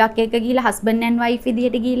අපිට පවුලක් එක්ක ගිහිල්ලා හස්බන්ඩ් ඇන්ඩ් වයිෆ්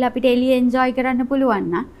විදියට ගිහිල්ලා අපිට එළිය එන්ජොයි කරන්න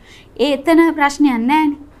පුළුවන් නම් ඒ එතන ප්‍රශ්නයක්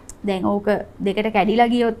නැහැ. දැන් ඕක දෙකට කැඩිලා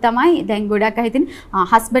ගියොත් තමයි දැන් ගොඩක් අය හිතන්නේ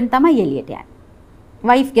හස්බන්ඩ් තමයි එළියට යන්නේ.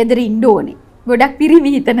 වයිෆ් ගෙදර ඉන්න ඕනේ. ගොඩක්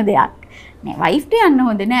පිරිමි හිතන දෙයක්. නෑ වයිෆ්ට යන්න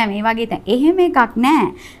හොඳ නෑ මේ වගේ තැන්. එහෙම එකක් නෑ.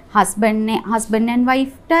 හස්බන්ඩ් ඇන්ඩ්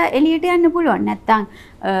වයිෆ්ට එළියට යන්න පුළුවන්. නැත්තම්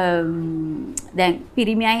දැන්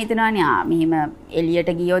පිරිමි අය හිතනවානේ මෙහෙම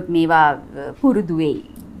එළියට ගියොත් මේවා පුරුදු වෙයි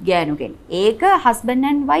ගෑනු කෙනෙක්. ඒක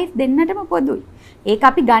හස්බන්ඩ් ඇන්ඩ් වයිෆ් දෙන්නටම පොදුයි. ඒක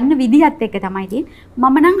අපි ගන්න විදිහත් එක්ක තමයි තියෙන්නේ.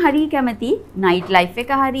 මම නම් හරිය කැමති නයිට් ලයිෆ්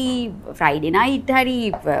එක හරි ෆ්‍රයිඩේ නයිට් හරි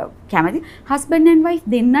කැමති හස්බන්ඩ් ඇන්ඩ් වයිෆ්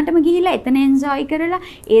දෙන්නටම ගිහිල්ලා එතන එන්ජොයි කරලා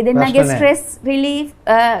ඒ දෙන්නගේ ස්ට්‍රෙස් රිලීෆ්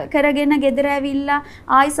කරගෙන ගෙදර ඇවිල්ලා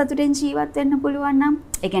ආයි සතුටෙන් ජීවත් වෙන්න පුළුවන් නම්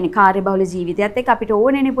ඒ කියන්නේ කාර්යබහුල ජීවිතයත් එක්ක අපිට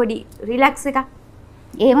ඕනේනේ පොඩි රිලැක්ස් එකක්.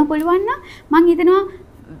 එහෙම පුළුවන් නම් මං හිතනවා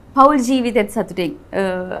පෞල් ජීවිතෙත් සතුටෙන්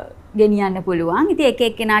ගෙනියන්න පුළුවන්. ඉතින් එක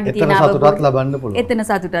එක්කෙනාගේ තියෙන සතුටක් ලබන්න පුළුවන්. එතන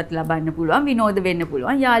සතුටක් ලබන්න පුළුවන්. විනෝද වෙන්න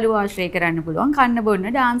පුළුවන්. යාළුවෝ ආශ්‍රය කරන්න පුළුවන්. කන්න බොන්න,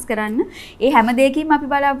 ඩාන්ස් කරන්න. ඒ හැම දෙයකින්ම අපි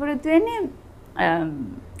බලාපොරොත්තු වෙන්නේ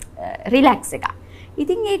රිලැක්ස් එකක්.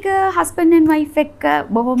 ඉතින් ඒක හස්බන්ඩ් ඇන්ඩ් වයිෆ් එක්ක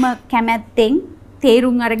බොහොම කැමැත්තෙන්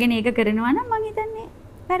තේරුම් අරගෙන ඒක කරනවා නම් මම හිතන්නේ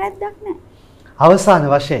වැරද්දක් නැහැ. අවසාන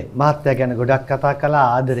වශයෙන් මහත්තයා ගැන ගොඩක් කතා කළා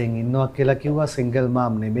ආදරෙන් ඉන්නවා කියලා කිව්වා සිංගල්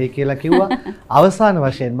මාම් නෙමෙයි කියලා කිව්වා. අවසාන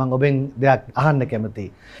වශයෙන් මම ඔබෙන් දෙයක් අහන්න කැමතියි.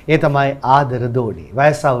 ඒ තමයි ආදර දෝණි.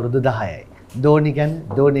 වයස අවුරුදු 10යි. දෝණි ගැන,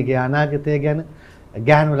 දෝණිගේ අනාගතය ගැන,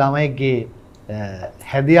 ගැහණු ළමයිගේ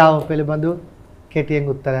හැදියාව පිළිබඳව කෙටියෙන්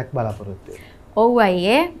උත්තරයක් බලාපොරොත්තු වෙනවා. ඔව්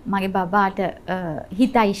අයියේ මගේ බබාට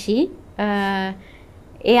හිතයිෂි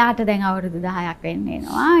එයාට දැන් අවුරුදු 10ක් වෙන්න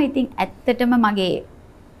එනවා. ඉතින් ඇත්තටම මගේ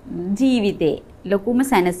ජීවිතේ ලොකුම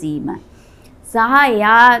සැනසීම සහ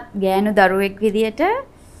එයා ගෑනු දරුවෙක් විදියට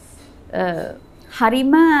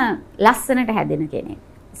හරිම ලස්සනට හැදෙන කෙනෙක්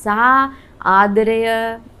සහ ආදරය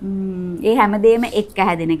ඒ හැමදේම එක්ක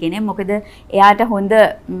හැදෙන කෙනෙක්. මොකද එයාට හොඳ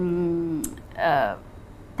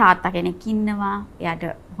තාත්තා කෙනෙක් ඉන්නවා, එයාට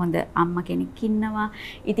හොඳ අම්මා කෙනෙක් ඉන්නවා.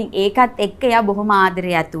 ඉතින් ඒකත් එක්ක එයා බොහොම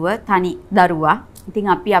ආදරය ඇතුව තනි දරුවා. ඉතින්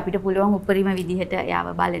අපි අපිට පුළුවන් උපරිම විදිහට එයාව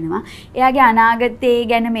බලනවා. එයාගේ අනාගතය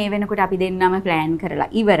ගැන මේ වෙනකොට අපි දෙන්නම ප්ලෑන් කරලා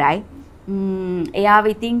ඉවරයි. එයාව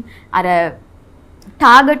ඉතින් අර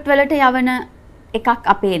ටාගට් වලට යවන එකක්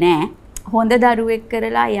අපේ නෑ. හොඳ දරුවෙක්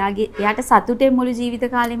කරලා එයාට සතුටෙන් මුළු ජීවිත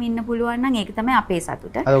කාලෙම ඉන්න පුළුවන් නම් ඒක තමයි අපේ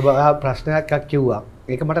සතුට. ඔබ ප්‍රශ්නයක් කිව්වා.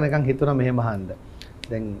 ඒක මට නිකන් හිතුණා මෙහෙම අහන්න.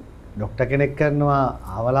 දැන් ડોක්ටර් කෙනෙක් කරනවා,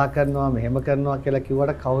 ආවලා කරනවා, මෙහෙම කරනවා කියලා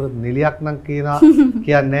කිව්වට කවුරුත් නිලියක් නම්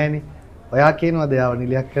කියන්නේ නෑනේ. ඔයා කියනවාද එයාව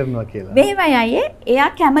නිලියක් කරනවා කියලා? මෙහෙමයි අයියේ. එයා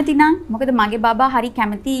කැමති නම් මොකද මගේ බබා හරි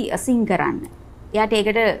කැමති සිං කරන්න. එයාට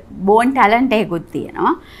ඒකට බෝන් ටැලන්ට් එකකුත්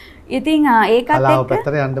තියෙනවා. ඉතින් ඒකත් එක්ක කලාව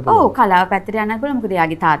පැත්තට යන්න පුළුවන්. ඔව් කලාව පැත්තට යන්න පුළුවන්. මොකද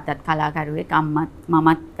එයාගේ තාත්තත් කලාකරුවෙක්, අම්මත්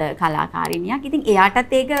මමත් කලාකාරිනියක්. ඉතින්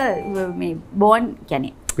එයාටත් ඒක මේ බෝන්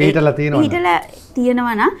කියන්නේ පිටලා තියෙනවා. පිටලා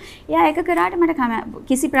තියෙනවා නම් එයා ඒක කරාට මට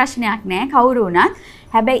කිසි ප්‍රශ්නයක් නැහැ කවුරු වුණත්.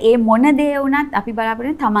 හැබැයි ඒ මොන දේ වුණත් අපි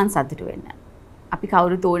බලාපොරොත්තු තමන් සතුටු වෙන්න. අපි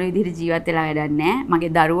කවුරුත් ඕන විදිහට ජීවත් වෙලා වැඩක් නැහැ.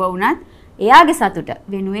 මගේ දරුවා වුණත් එයාගේ සතුට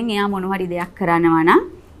වෙනුවෙන් එයා මොන හරි දෙයක් කරනවා නම්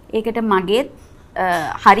ඒකට මගේ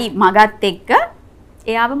හරි මගත් එක්ක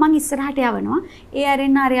එයාව මං ඉස්සරහට යවනවා. ඒ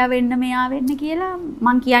ඇරෙන්න අරයා වෙන්න මෙයා වෙන්න කියලා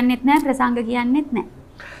මං කියන්නෙත් නැහැ, ප්‍රසංග කියන්නෙත් නැහැ.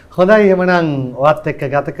 හොඳයි එහෙනම් ඔයත් එක්ක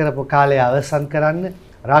ගත කරපු කාලය අවසන් කරන්න.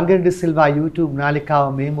 රංගන සිල්වා YouTube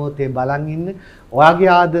නාලිකාව මේ මොහොතේ බලන් ඉන්න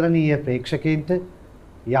ඔයාගේ ආදරණීය ප්‍රේක්ෂකයන්ට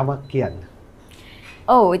යමක් කියන්න.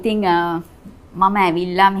 ඔව් ඉතින් මම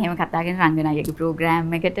ඇවිල්ලා මෙහෙම කතා කරන රංගන අයියාගේ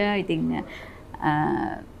ප්‍රෝග්‍රෑම් එකට. ඉතින්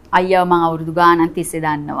අයියා මම අවුරුදු ගානක් තිස්සේ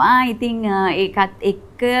දන්නවා. ඉතින් ඒකත්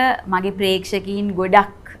එක්ක මගේ ප්‍රේක්ෂකීන්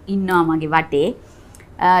ගොඩක් ඉන්නවා මගේ වටේ.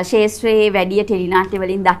 ශේෂ්ත්‍රයේ වැඩි ටෙලිනාට්‍ය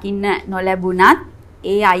වලින් දකින්න නොලැබුණත්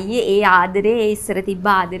ඒ අයියේ ඒ ආදරේ ඒ ඉස්සර තිබ්බ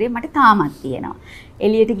ආදරේ මට තාමත් තියෙනවා.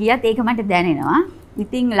 එළියට ගියත් ඒක මට දැනෙනවා.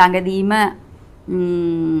 ඉතින් ළඟදීම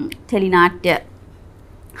ටෙලිනාට්‍ය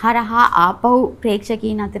හරහා ආපහු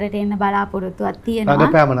ප්‍රේක්ෂකීන් අතරට එන්න බලාපොරොත්තුවක් තියෙනවා.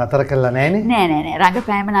 රඟපෑම නතර කළා නෑනේ. නෑ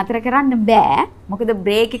රඟපෑම නතර කරන්න බෑ. මොකද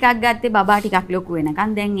බ්‍රේක් එකක් ගත්තේ බබා ටිකක් ලොකු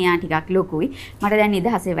වෙනකන්. දැන් එයා ටිකක් ලොකුයි. මට දැන්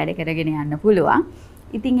නිදහසේ වැඩ කරගෙන යන්න පුළුවන්.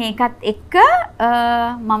 ඉතින් ඒකත් එක්ක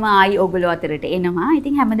මම ආයි ඔයගොල්ලෝ අතරට එනවා.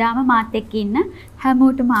 ඉතින් හැමදාම මාත් එක්ක ඉන්න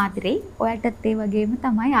හැමෝටම ආදරේ. ඔයාලටත් ඒ වගේම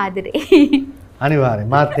තමයි ආදරේ. අනිවාර්යෙන්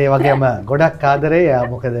මාත් ඒ වගේම ගොඩක් ආදරේ.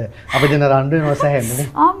 මොකද අපේ ජන රණ්ඩු වෙනවා සැහෙන්නේ.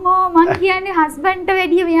 අම්මෝ මං කියන්නේ හස්බන්ඩ්ට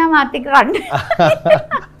වැඩිය මෙයා මාත් එක්ක රණ්ඩු.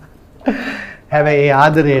 හැබැයි ඒ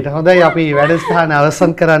ආදරයට හොඳයි අපි වැඩසටහන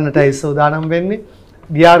අවසන් කරන්නටයි සූදානම් වෙන්නේ.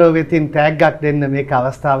 DEARO වෙතින් ටැග්ගක් දෙන්න මේක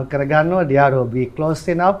අවස්ථාව කරගන්නවා. DEARO be close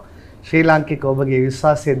enough. ශ්‍රී ලාංකික ඔබගේ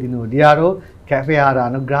විශ්වාසය දිනුව DEARO කැෆේ ආර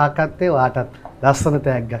අනුග්‍රහකත්වයේ ඔයාටත් ලස්සන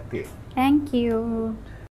ටැග්ගක් තියෙනවා. Thank you.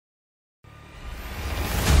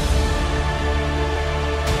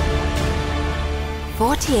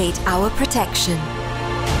 Hour protection.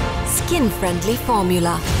 Skin-friendly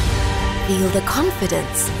formula. Feel the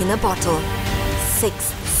confidence in a bottle. 6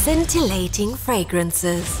 scintillating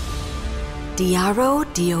fragrances. DEARO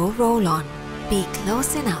Deo Roll-On. Be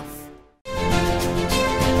close enough.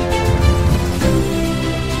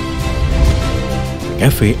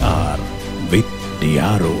 Cafe R with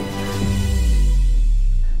DEARO.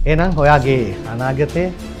 එහෙනම් ඔයාගේ අනාගතේ,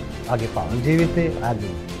 ඔයාගේ පෞල් ජීවිතේ,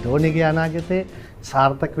 ඔයාගේ ටෝනිගේ අනාගතේ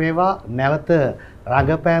සාර්ථක වේවා. නැවත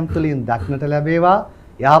රඟපෑම් තුලින් දක්නට ලැබේවා.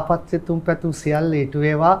 යහපත් සිතුම් පැතුම් සියල්ල ඉටු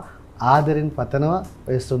වේවා. ආදරෙන් පතනවා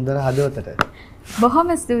ඔය සුන්දර හදවතට. බොහොම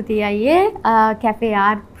ස්තුතියි අයියේ කැෆේ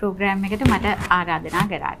ආර් ප්‍රෝග්‍රෑම් එකට මට ආරාධනා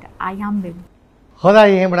කරාට. ආයි හම්බෙමු.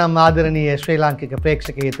 හොඳයි එහෙමනම් ආදරණීය ශ්‍රී ලාංකික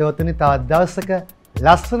ප්‍රේක්ෂක හිතවතුනි තවත් දවසක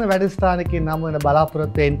ලස්සන වැඩසටහනකින් නම් වෙන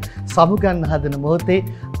බලාපොරොත්තුෙන් සමුගන්න හදන මොහොතේ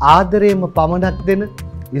ආදරේම පමණක් දෙන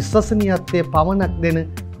විශ්වසනීයත්වයේ පමණක් දෙන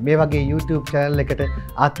මේ වගේ YouTube channel එකට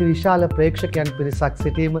අතිවිශාල ප්‍රේක්ෂකයන් පිරිසක්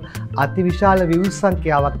සිටීම අතිවිශාල views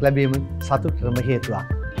සංඛ්‍යාවක් ලැබීම සතුටටම හේතුවක්.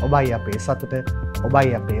 ඔබයි අපේ සතුට,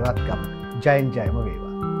 ඔබයි අපේ වත්කම. ජයෙන් ජයම වේවා.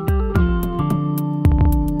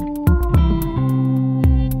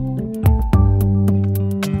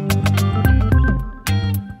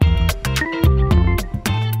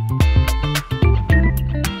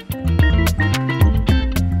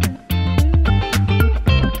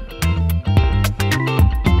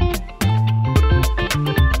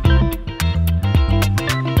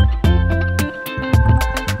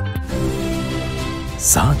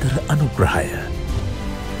 සාදර අනුග්‍රහය.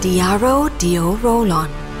 DEARO Deo Roll-On.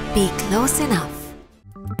 Be close enough.